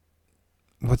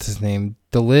what's his name,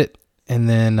 De Ligt, and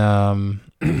then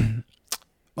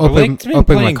Open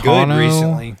good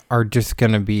recently. Are just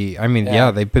gonna be. I mean,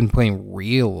 yeah, they've been playing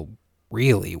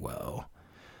really well.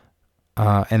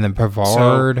 And then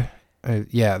Pavard,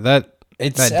 that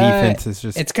defense is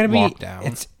just it's gonna locked be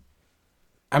down.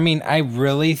 I mean, I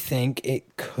really think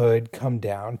it could come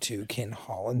down to, can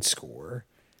Haaland score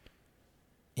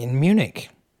in Munich?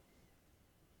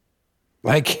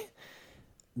 Like,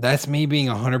 that's me being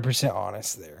 100%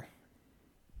 honest there.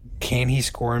 Can he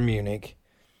score in Munich?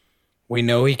 We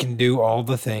know he can do all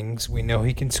the things. We know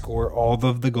he can score all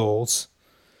of the goals.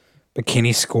 But can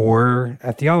he score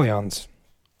at the Allianz?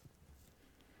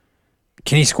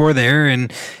 Can he score there?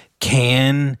 And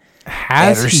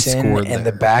has he scored in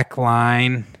the back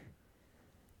line?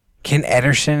 Can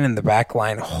Ederson in the back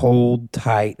line hold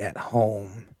tight at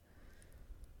home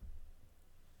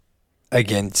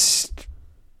against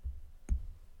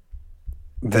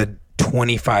the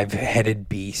 25-headed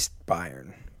beast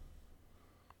Bayern?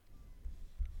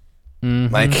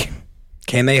 Mm-hmm. Like,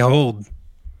 can they hold?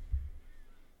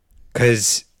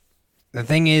 Because the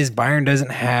thing is, Bayern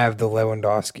doesn't have the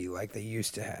Lewandowski like they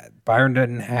used to have. Bayern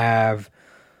doesn't have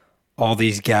all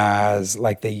these guys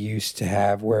like they used to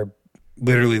have, where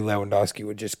literally Lewandowski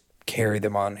would just carry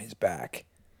them on his back.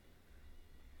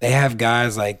 They have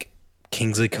guys like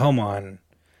Kingsley Coman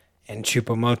and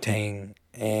Choupo-Moting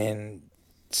and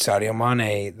Sadio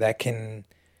Mane that can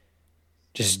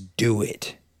just do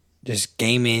it. Just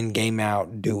game in, game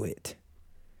out, do it.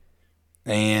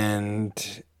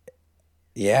 And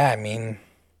yeah, I mean,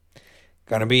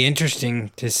 gonna be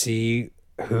interesting to see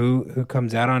who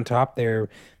comes out on top there.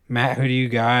 Matt, who do you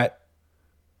got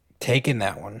taking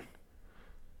that one?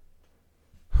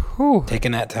 Whew.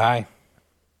 Taking that tie?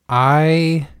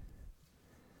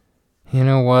 You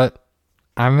know what?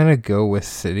 I'm gonna go with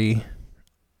City.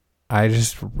 I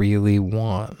just really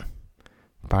want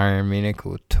Bayern Munich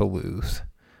to lose.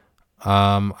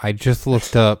 I just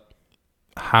looked up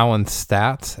Haaland's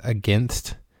stats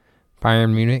against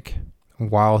Bayern Munich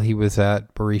while he was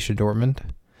at Borussia Dortmund.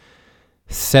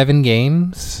 7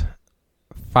 games,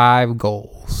 5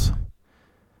 goals.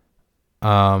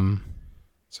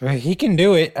 So he can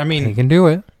do it. I mean, he can do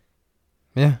it.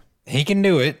 Yeah. He can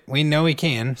do it. We know he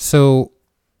can. So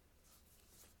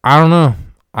I don't know.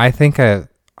 I think a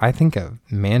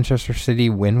Manchester City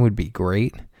win would be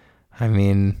great. I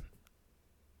mean,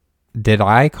 did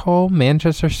I call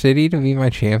Manchester City to be my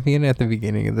champion at the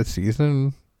beginning of the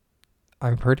season?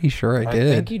 I'm pretty sure I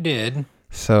did. I think you did.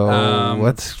 So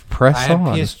let's press on.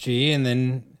 I had PSG, and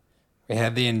then we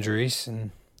had the injuries,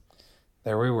 and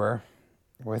there we were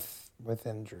with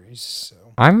injuries. So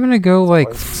I'm gonna go like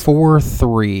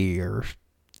 4-3 or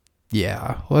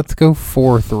let's go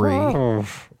 4-3. Oh,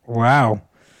 wow,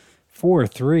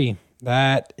 4-3.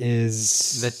 That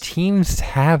is, the teams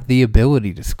have the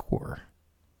ability to score.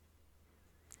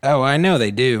 Oh, I know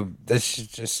they do. This is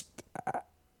just,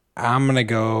 I'm going to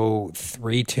go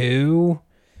 3-2,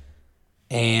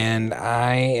 and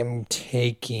I am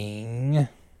taking,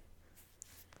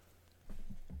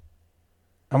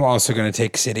 I'm also going to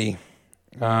take City.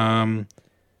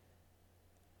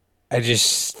 I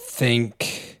just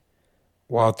think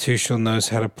while Tuchel knows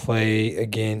how to play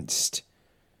against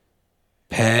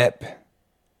Pep,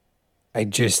 I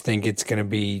just think it's going to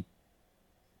be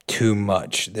too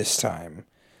much this time.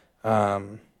 I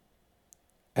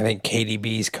think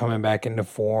KDB's coming back into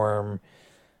form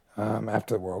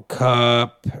after the World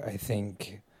Cup. I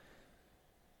think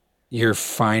you're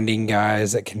finding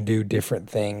guys that can do different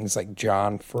things, like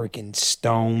John freaking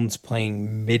Stones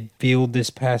playing midfield this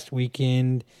past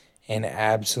weekend and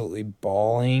absolutely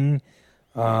balling.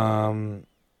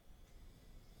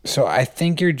 So I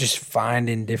think you're just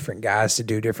finding different guys to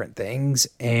do different things.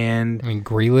 And I mean,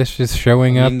 Grealish is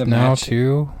showing up now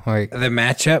too. Like the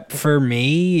matchup for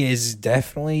me is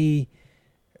definitely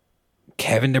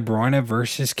Kevin De Bruyne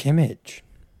versus Kimmich.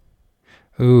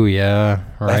 Ooh, yeah,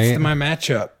 right. That's my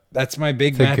matchup. That's my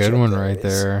big matchup. That's a good one right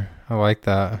there. I like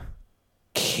that.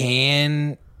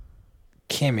 Can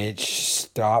Kimmich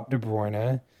stop De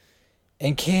Bruyne?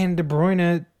 And can De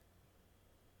Bruyne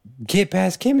get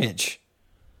past Kimmich?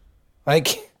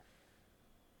 Like,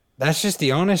 that's just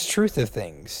the honest truth of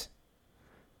things.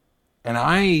 And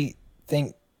I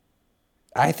think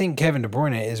Kevin De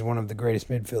Bruyne is one of the greatest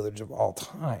midfielders of all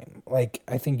time. Like,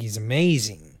 I think he's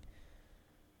amazing.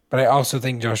 But I also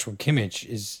think Joshua Kimmich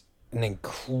is an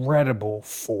incredible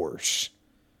force.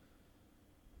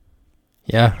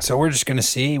 Yeah. So we're just going to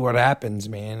see what happens,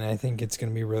 man. I think it's going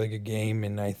to be a really good game.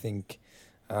 And I think,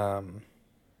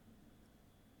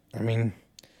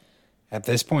 at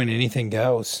this point, anything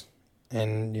goes.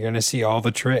 And you're going to see all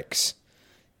the tricks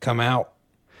come out.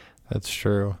 That's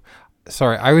true.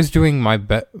 Sorry, I was doing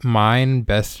mine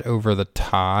best over the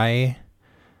tie.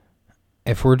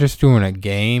 If we're just doing a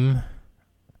game.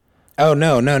 Oh,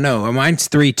 no. Mine's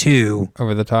 3-2.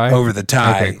 Over the tie? Over the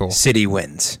tie. Okay, cool. City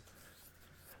wins.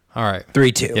 All right.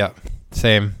 3-2. Yeah.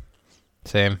 Same.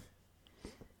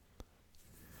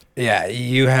 Yeah,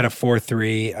 you had a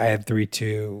 4-3. I had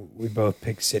 3-2. We both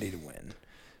picked City to win.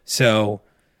 So,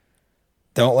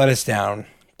 don't let us down,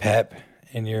 Pep,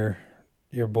 and your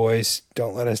boys.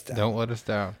 Don't let us down. Don't let us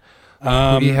down.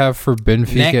 Who do you have for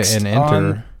Benfica and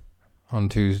Inter on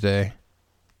Tuesday?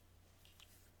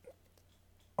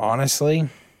 Honestly,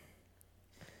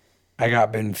 I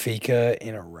got Benfica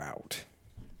in a rout.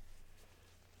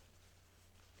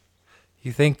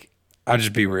 You think? I'll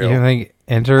just be real. You think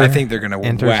Inter? I think they're going to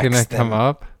Inter's going to come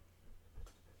up.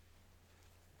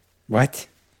 What?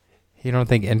 You don't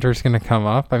think Inter's going to come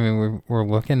up? I mean, we're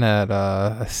looking at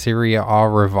a Serie A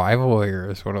revival here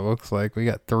is what it looks like. We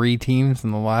got 3 teams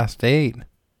in the last 8.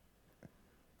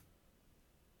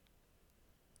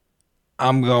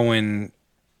 I'm going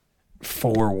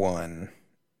 4-1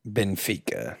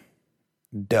 Benfica.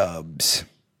 Dubs.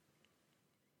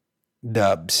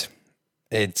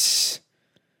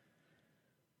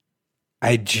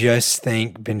 I just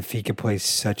think Benfica plays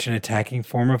such an attacking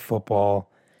form of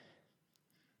football.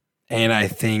 And I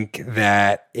think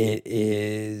that they're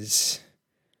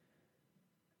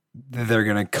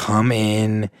going to come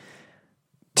in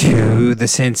to the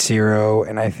San Siro,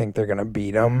 and I think they're going to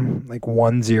beat them like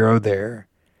 1-0 there.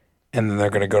 And then they're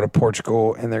going to go to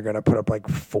Portugal, and they're going to put up like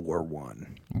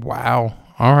 4-1. Wow.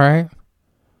 All right.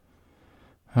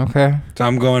 Okay. So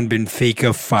I'm going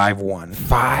Benfica 5-1.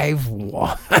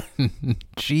 5-1.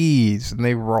 Jeez. And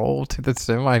they roll to the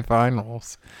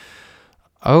semifinals.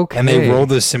 Okay. And they roll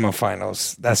the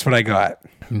semifinals. That's what I got.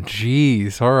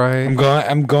 Jeez. All right.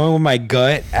 I'm going with my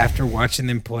gut after watching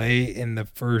them play in the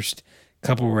first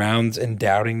couple rounds and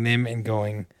doubting them and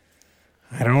going,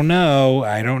 I don't know.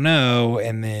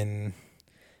 And then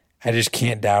I just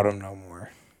can't doubt them no more.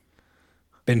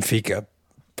 Benfica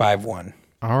 5-1.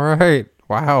 All right.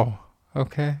 Wow.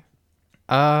 Okay.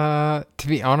 To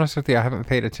be honest with you, I haven't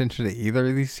paid attention to either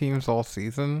of these teams all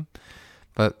season,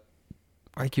 but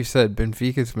like you said,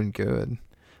 Benfica's been good.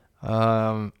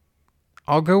 I'll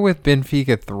go with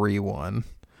Benfica 3-1.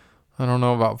 I don't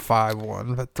know about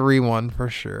 5-1, but 3-1 for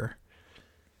sure.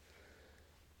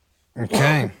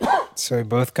 Okay. So we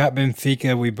both got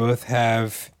Benfica. We both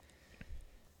have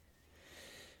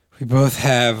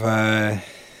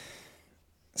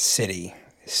City.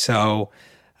 So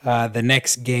the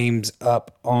next games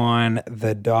up on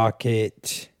the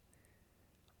docket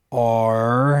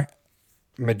are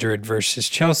Madrid versus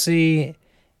Chelsea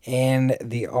and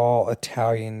the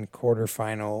all-Italian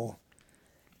quarterfinal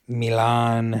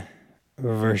Milan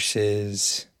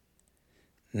versus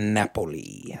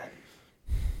Napoli.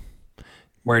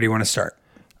 Where do you want to start?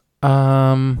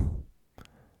 I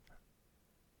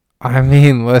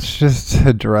mean, let's just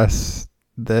address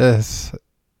this.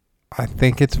 I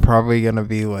think it's probably going to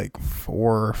be like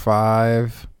 4 or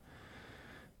 5.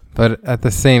 But at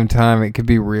the same time, it could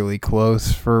be really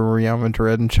close for Real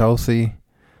Madrid and Chelsea.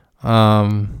 I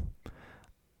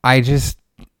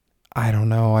don't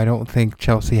know. I don't think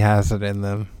Chelsea has it in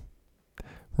them.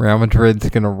 Real Madrid's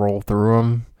going to roll through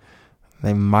them.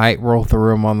 They might roll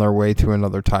through them on their way to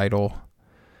another title.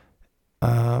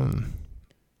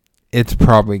 It's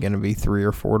probably going to be 3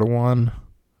 or 4-1.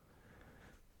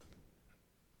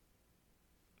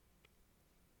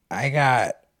 I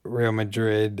got Real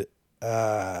Madrid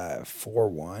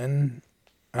 4-1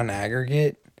 on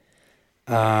aggregate.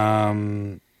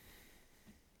 I'm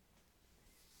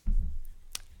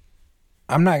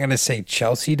not going to say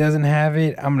Chelsea doesn't have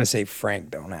it. I'm going to say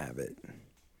Frank don't have it.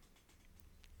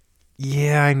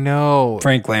 Yeah, I know.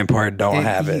 Frank Lampard don't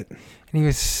have it. And he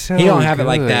was so He don't have good, it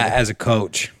like that as a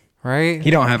coach. right?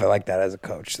 He don't have it like that as a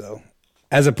coach, though.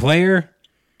 As a player,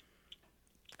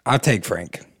 I'll take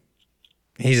Frank.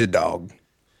 He's a dog.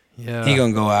 Yeah. He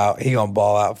gonna go out. He gonna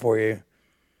ball out for you.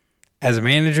 As a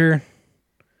manager,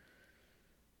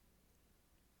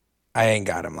 I ain't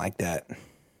got him like that.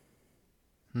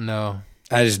 No,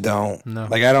 I just don't. No.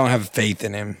 Like, I don't have faith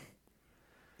in him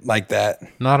like that.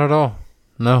 not at all.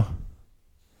 No.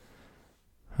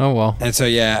 Oh well. And so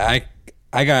yeah,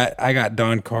 I got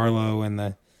Don Carlo and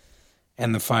the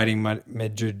Fighting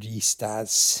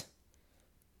Madridistas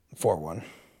 4-1.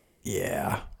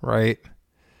 Yeah. Right.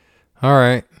 All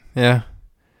right. Yeah.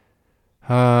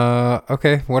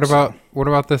 Okay. What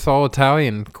about this all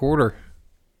Italian quarter?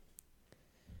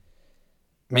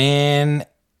 Man,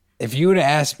 if you would have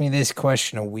asked me this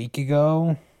question a week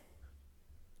ago,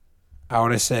 I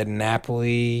would have said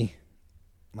Napoli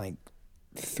like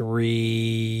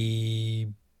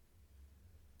 3-0.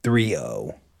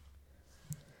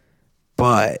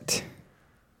 But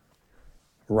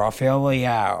Rafael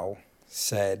Leao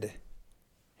said,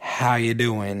 "How you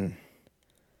doing?"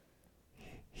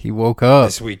 He woke up.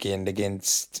 this weekend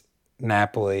against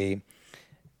Napoli.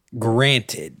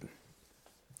 Granted,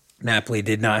 Napoli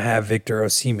did not have Victor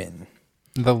Osimhen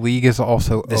The league is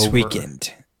also this over.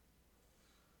 weekend.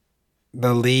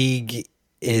 The league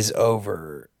is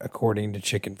over, according to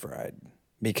Chicken Fried,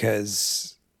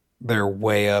 because they're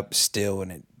way up still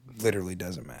and it literally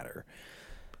doesn't matter.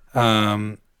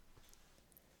 I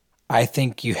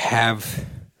think you have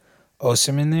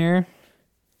Osimhen there.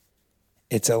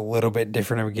 It's a little bit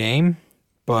different of a game,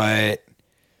 but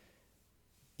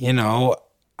you know,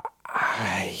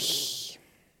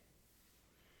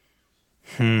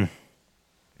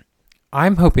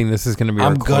 I'm hoping this is going to be.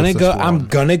 I'm our gonna closest go. I'm one.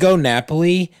 gonna go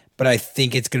Napoli, but I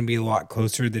think it's gonna be a lot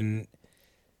closer than.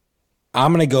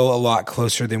 I'm gonna go a lot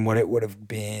closer than what it would have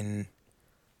been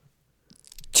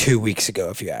 2 weeks ago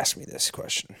if you asked me this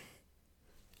question.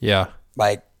 Yeah.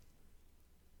 Like,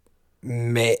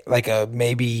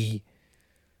 maybe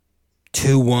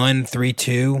 2-1,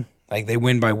 3-2. Like they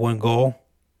win by 1 goal.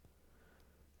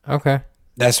 Okay.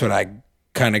 That's what I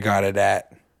kind of got it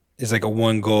at. Is like a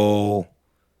 1 goal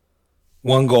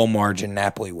margin.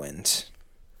 Napoli wins.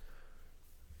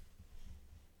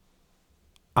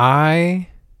 I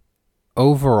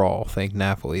overall think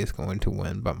Napoli is going to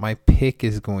win, but my pick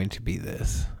is going to be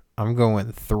this. I'm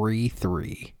going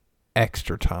 3-3,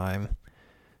 extra time,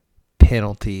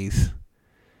 penalties.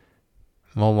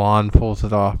 Milan pulls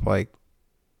it off like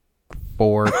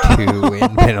 4-2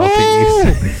 in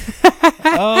penalties.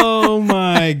 Oh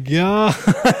my gosh.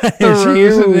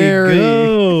 Rosemary.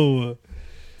 go.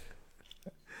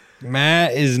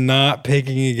 Matt is not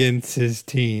picking against his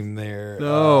team there.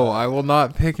 No, I will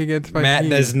not pick against my Matt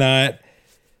team. does not.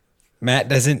 Matt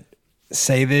doesn't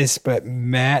say this, but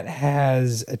Matt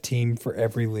has a team for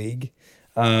every league.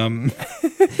 And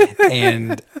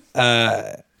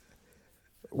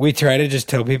we try to just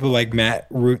tell people like Matt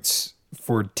roots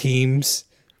for teams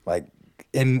like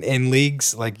in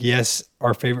leagues. Like, yes,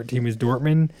 our favorite team is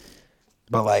Dortmund,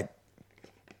 but like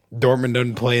Dortmund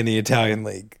doesn't play in the Italian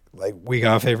league. Like, we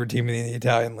got a favorite team in the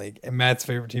Italian league, and Matt's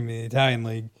favorite team in the Italian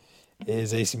league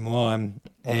is AC Milan.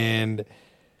 And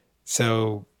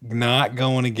so not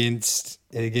going against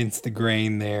the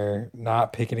grain there,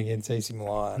 not picking against AC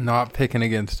Milan. Not picking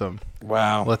against them.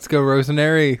 Wow. Let's go,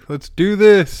 Rosaneri. Let's do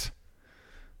this.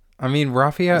 I mean,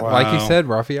 Rafael, like you Wow. said,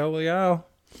 Rafael Leao.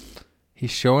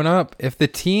 He's showing up. If the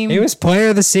team, He was player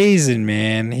of the season,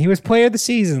 man. He was player of the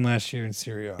season last year in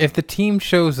Serie A. if the team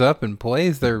shows up and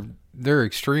plays, they're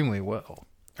extremely well,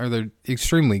 or they're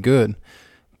extremely good.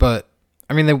 But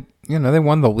I mean, they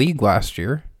won the league last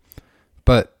year,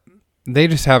 but they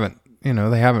just haven't,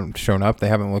 they haven't shown up. They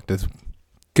haven't looked as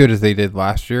good as they did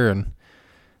last year, and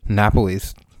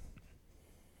Napoli's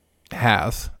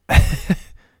has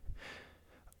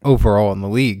overall in the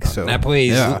league. So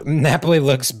Napoli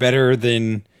looks better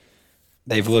than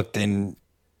they've looked in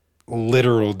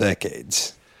literal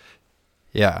decades.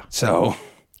 Yeah. So,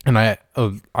 And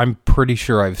I'm pretty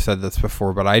sure I've said this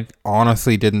before, but I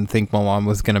honestly didn't think Milan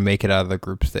was going to make it out of the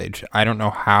group stage. I don't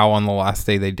know how on the last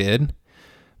day they did,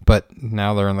 but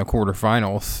now they're in the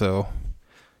quarterfinals, so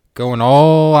going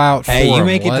all out for hey, you them.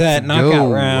 make it to that Let's knockout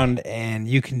go. round, and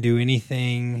you can do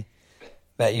anything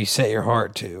that you set your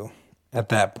heart to at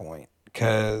that point.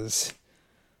 Because,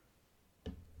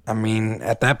 I mean,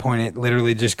 at that point, it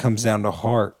literally just comes down to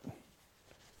heart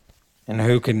and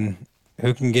who can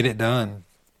get it done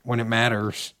when it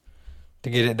matters to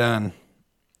get it done.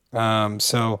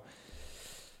 So,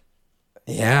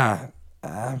 yeah,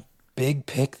 big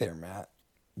pick there, Matt.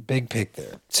 Big pick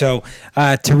there. So,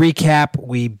 to recap,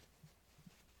 we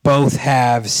both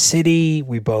have City.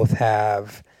 We both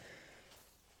have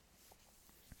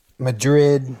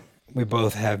Madrid. We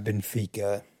both have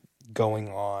Benfica going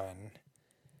on.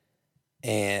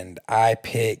 And I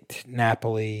picked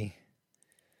Napoli.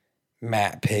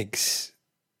 Matt picks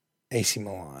AC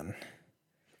Milan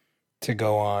to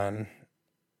go on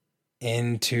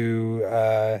into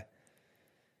the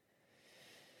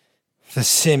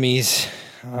semis.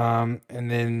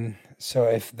 And then, so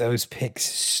if those picks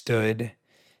stood,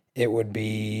 it would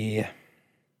be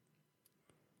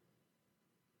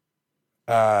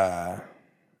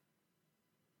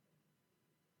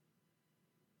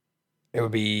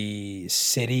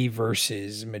City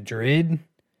versus Madrid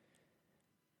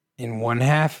in one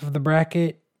half of the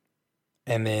bracket.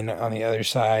 And then on the other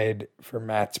side for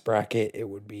Matt's bracket, it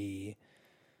would be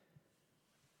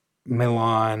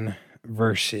Milan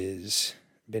versus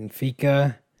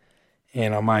Benfica.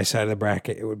 And on my side of the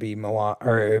bracket, it would be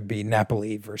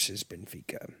Napoli versus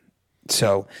Benfica.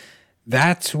 So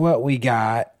that's what we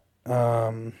got.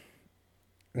 Now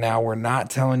we're not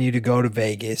telling you to go to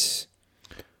Vegas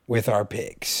with our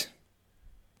picks.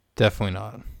 Definitely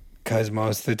not. Because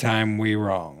most of the time we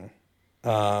wrong.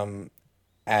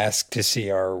 Ask to see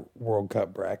our World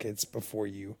Cup brackets before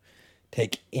you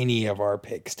take any of our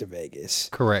picks to Vegas.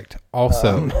 Correct.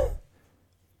 Also,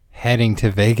 heading to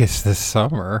Vegas this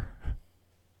summer.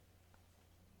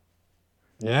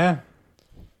 Yeah.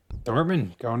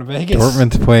 Dortmund going to Vegas.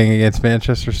 Dortmund's playing against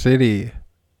Manchester City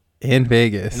in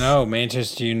Vegas. No,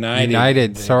 Manchester United.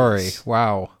 United, sorry.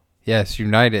 Wow. Yes,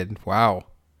 United. Wow.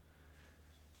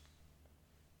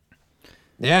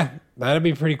 Yeah, that'd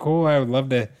be pretty cool. I'd love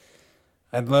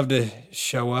to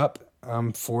show up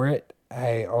for it.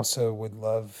 I also would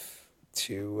love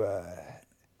to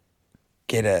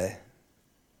get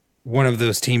one of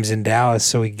those teams in Dallas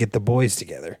so we can get the boys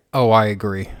together. Oh, I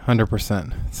agree.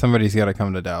 100%. Somebody's got to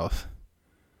come to Dallas.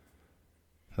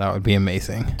 That would be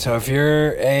amazing. So if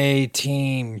you're a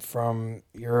team from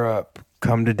Europe,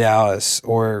 come to Dallas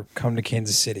or come to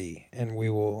Kansas City, and we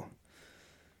will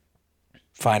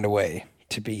find a way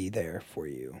to be there for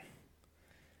you.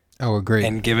 Oh, agreed.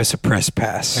 And give us a press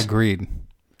pass. Agreed.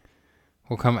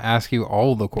 We'll come ask you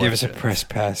all the questions. Give us a press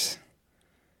pass.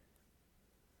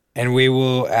 And we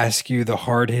will ask you the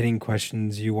hard-hitting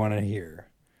questions you want to hear.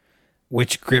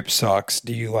 Which grip socks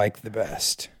do you like the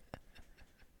best?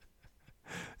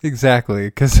 Exactly.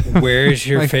 Because where's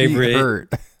your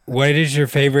favorite? What is your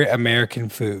favorite American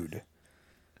food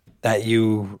that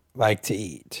you like to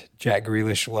eat? Jack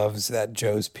Grealish loves that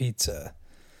Joe's Pizza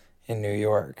in New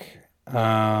York. We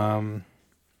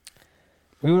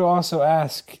would also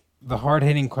ask the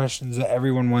hard-hitting questions that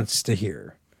everyone wants to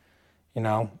hear. You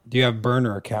know, do you have a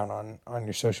burner account on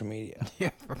your social media?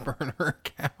 You have a burner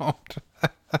account.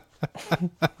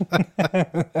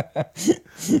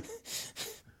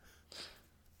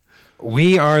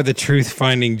 We are the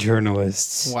truth-finding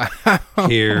journalists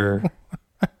here.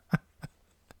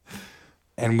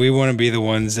 And we want to be the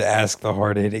ones to ask the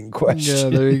hard-hitting questions. Yeah,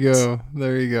 there you go.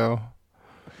 There you go.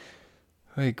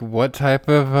 Like, what type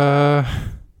of, I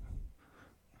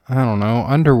don't know,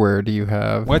 underwear do you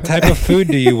have? What type of food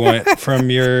do you want from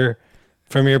your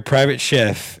private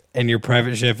chef, and your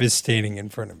private chef is standing in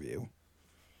front of you?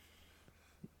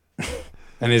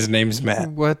 And his name's Matt.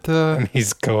 And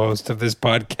he's co-host of this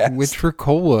podcast. Which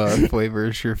Ricola flavor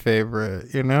is your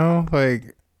favorite? You know,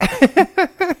 like.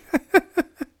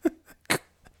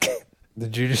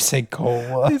 Did you just say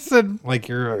cola? I said like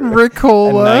you're a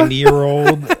Ricola.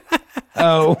 90-year-old.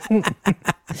 Oh,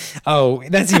 oh,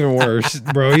 that's even worse,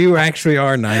 bro. You actually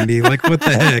are 90. Like, what the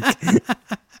heck?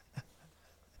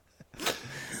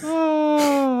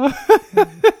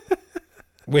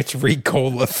 Which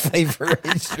Ricola flavor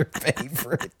is your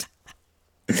favorite?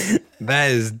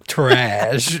 That is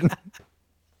trash.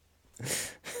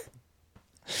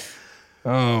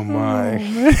 Oh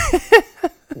my.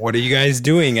 What are you guys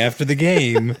doing after the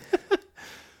game?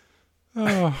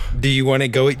 Oh, Do you want to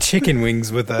go eat chicken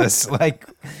wings with us? Like,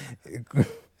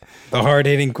 the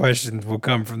hard-hitting questions will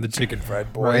come from the Chicken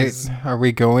Fried Boys. right. Are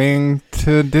we going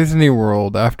to Disney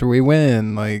World after we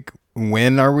win? Like,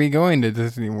 when are we going to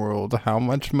Disney World? How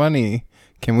much money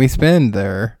can we spend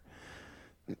there?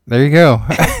 There you go.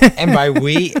 And by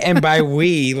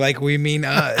we, like, we mean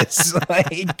us.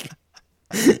 Like,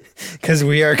 because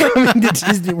we are coming to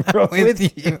Disney World with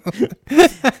you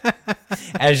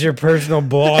as your personal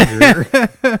blogger.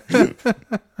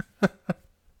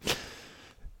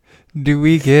 Do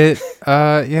we get,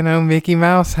 Mickey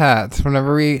Mouse hats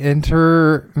whenever we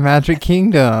enter Magic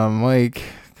Kingdom? Like,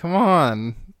 come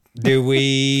on. Do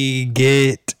we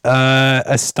get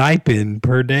a stipend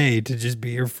per day to just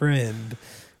be your friend?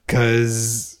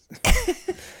 Because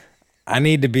I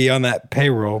need to be on that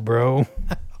payroll, bro.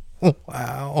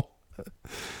 Wow.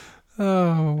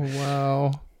 Oh,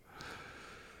 wow.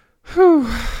 Whew.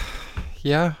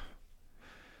 Yeah,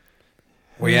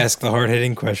 We ask the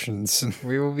hard-hitting questions.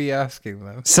 we will be asking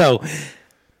them. So,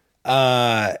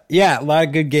 a lot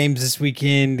of good games this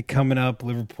weekend coming up.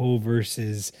 Liverpool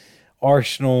versus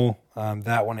Arsenal.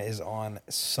 That one is on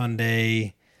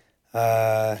Sunday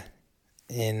in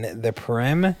the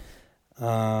Prem.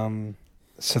 So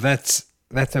that's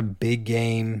a big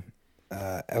game.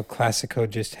 El Clasico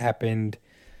just happened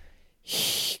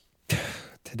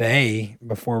today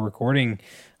before recording,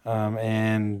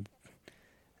 and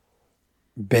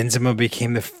Benzema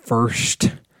became the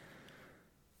first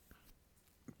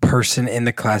person in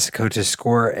the Clasico to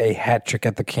score a hat trick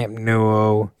at the Camp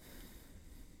Nou.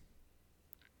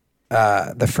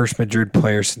 The first Madrid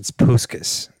player since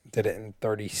Puskas did it in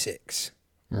 36.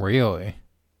 Really?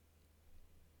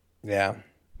 Yeah,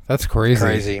 That's crazy.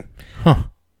 crazy. Huh.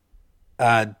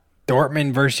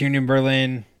 Dortmund versus Union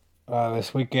Berlin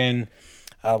this weekend.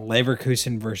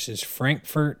 Leverkusen versus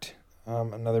Frankfurt.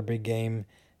 Another big game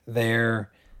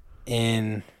there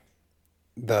in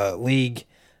the league.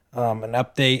 An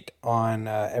update on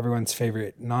everyone's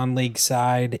favorite non-league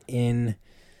side in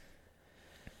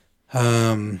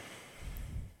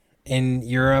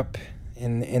Europe,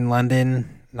 in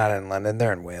London. Not in London,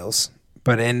 they're in Wales.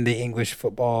 But in the English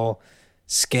football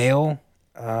scale,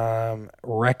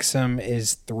 Wrexham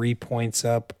is 3 points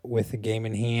up with a game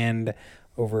in hand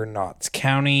over Notts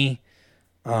County.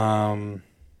 So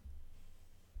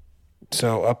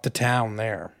up the town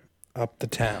there. Up the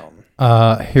town.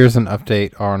 Here's an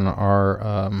update on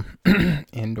our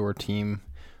indoor team.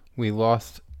 We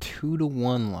lost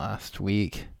 2-1 last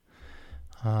week,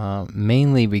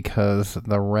 mainly because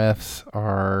the refs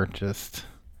are just,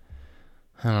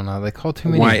 I don't know, they call too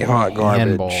many White hot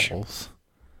garbage. handballs.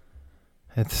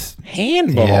 It's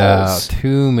Handballs. yeah,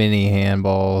 too many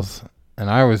handballs. And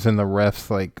I was in the refs,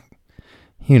 like,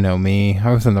 you know me,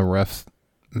 I was in the refs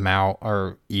mouth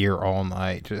or ear all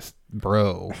night. Just,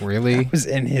 bro, really? I was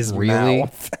in his Really?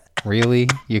 mouth. Really?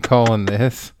 You calling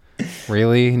this?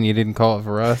 Really? And you didn't call it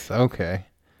for us? Okay.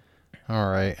 All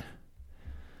right.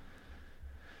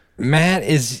 Matt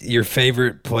is your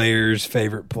favorite player's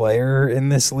favorite player in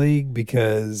this league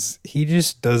because he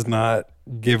just does not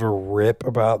give a rip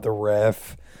about the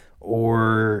ref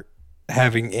or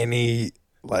having any,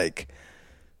 like,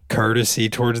 courtesy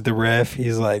towards the ref.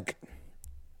 He's like,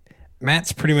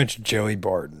 Matt's pretty much Joey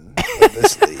Barton of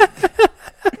this league.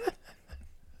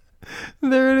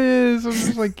 There it is. I'm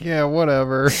just like, yeah,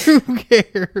 whatever. Who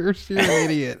cares? You're an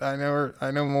idiot. I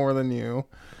know more than you.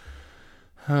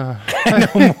 I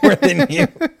know more than you.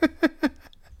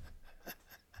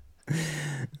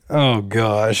 Oh,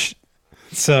 gosh.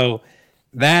 So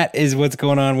that is what's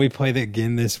going on. We played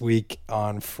again this week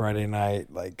on Friday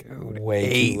night, like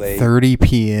way too late. 8:30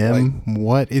 p.m.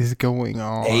 What is going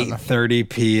on? 8:30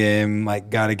 p.m.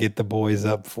 Like, got to get the boys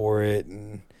up for it,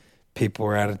 and people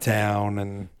are out of town,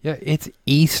 and Yeah, it's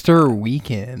Easter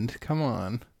weekend. Come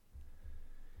on.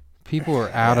 People are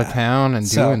out of town and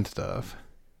doing stuff.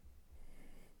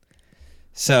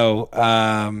 So,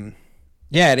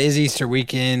 it is Easter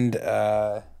weekend.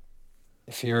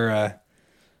 If you're a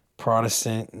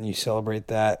Protestant and you celebrate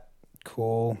that,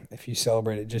 cool. If you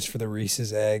celebrate it just for the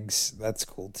Reese's eggs, that's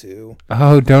cool too.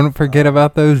 Oh, don't forget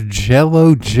about those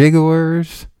Jello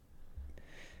jigglers.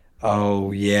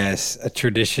 Oh, yes. A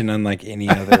tradition unlike any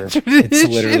other. It's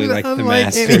literally like the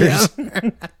Masters.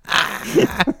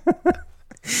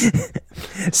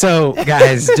 So,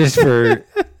 guys, just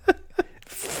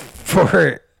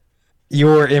for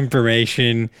your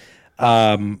information,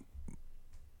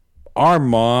 our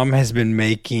mom has been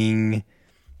making,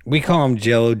 we call them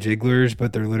Jello jigglers,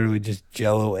 but they're literally just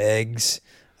Jello eggs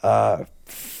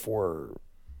for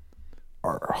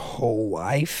our whole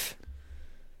life.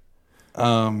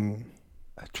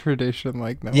 A tradition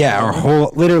like no. Yeah,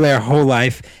 literally our whole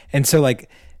life. And so like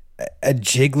a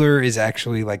jiggler is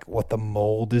actually like what the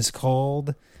mold is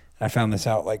called. I found this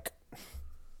out like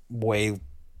way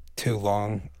too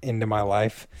long into my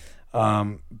life.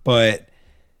 But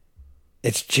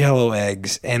it's Jell-O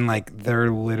eggs, and like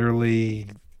they're literally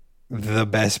the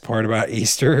best part about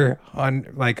Easter, on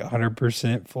like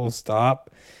 100% full stop.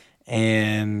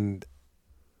 And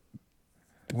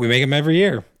we make them every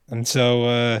year. And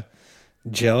so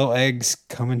Jell-O eggs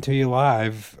coming to you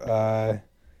live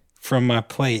from my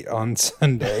plate on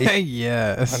Sunday.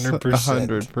 Yes, 100%.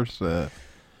 100%.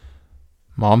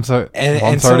 Mom's so,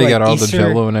 already like, got all Easter, the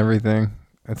Jell-O and everything.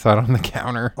 It's out on the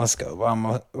counter. Let's go.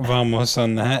 Vamos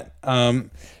on that.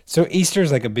 So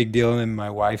Easter's like a big deal in my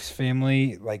wife's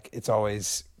family. Like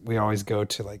we always go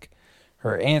to like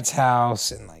her aunt's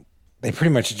house, and like they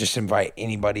pretty much just invite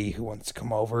anybody who wants to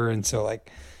come over. And so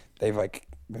like they've like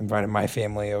invited my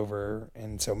family over,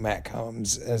 and so Matt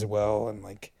comes as well. And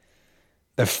like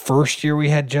the first year we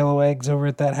had Jell-O eggs over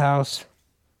at that house,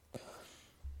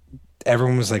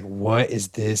 everyone was like, what is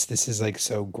this? This is like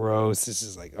so gross. This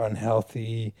is like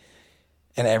unhealthy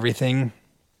and everything.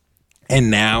 And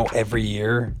now every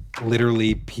year,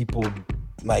 literally people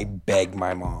like beg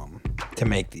my mom to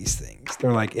make these things.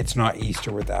 They're like, it's not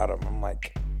Easter without them. I'm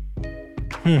like,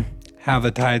 how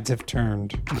the tides have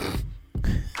turned.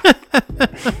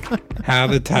 How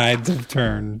the tides have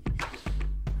turned.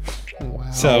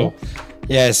 Wow. So,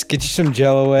 yes, get you some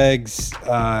Jell-O eggs.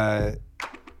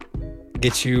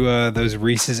 Get you those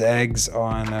Reese's eggs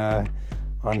on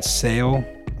sale.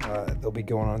 They'll be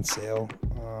going on sale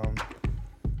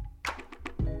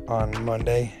on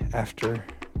Monday after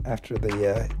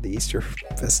the Easter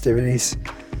festivities.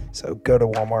 So go to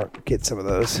Walmart, get some of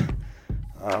those.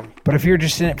 But if you're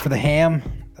just in it for the ham,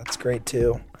 that's great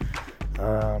too.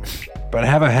 But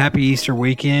have a happy Easter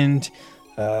weekend.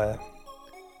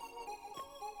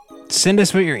 Send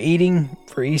us what you're eating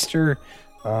for Easter.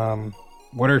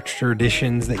 What are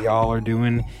traditions that y'all are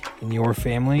doing in your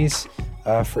families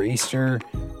for Easter?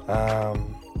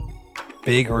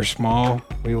 Big or small,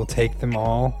 we will take them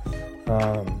all.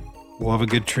 We'll have a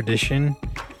good tradition,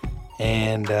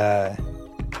 and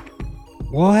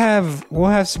we'll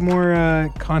have some more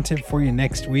content for you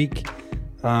next week.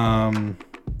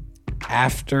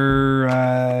 After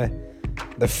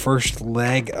the first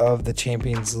leg of the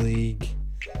Champions League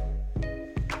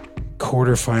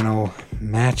quarterfinal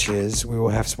matches, we will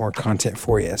have some more content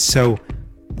for you. So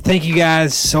thank you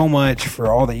guys so much for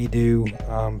all that you do.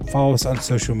 Follow us on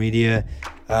social media.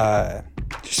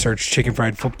 Just search Chicken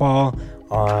Fried Football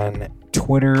on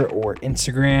Twitter or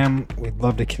Instagram. We'd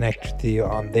love to connect with you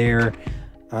on there.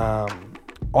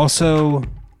 Also,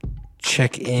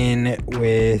 check in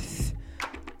with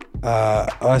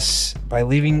us by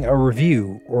leaving a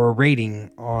review or a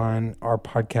rating on our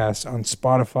podcast on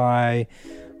Spotify,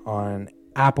 on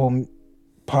Apple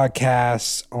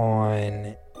Podcasts,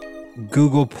 on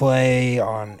Google Play,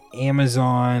 on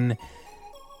Amazon.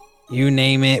 You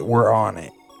name it, we're on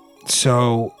it.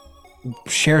 So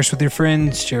share us with your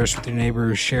friends, share us with your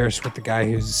neighbors, share us with the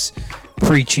guy who's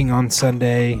preaching on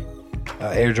Sunday.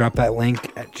 Airdrop that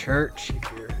link at church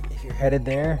if you're headed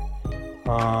there.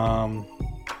 And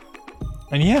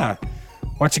yeah,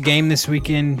 watch a game this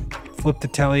weekend. Flip the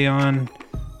telly on,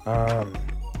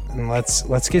 and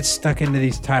let's get stuck into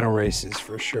these title races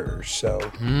for sure. So,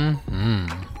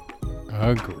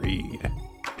 Agreed.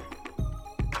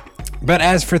 But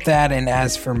as for Thad and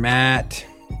as for Matt,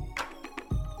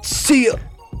 see ya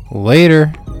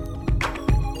Later.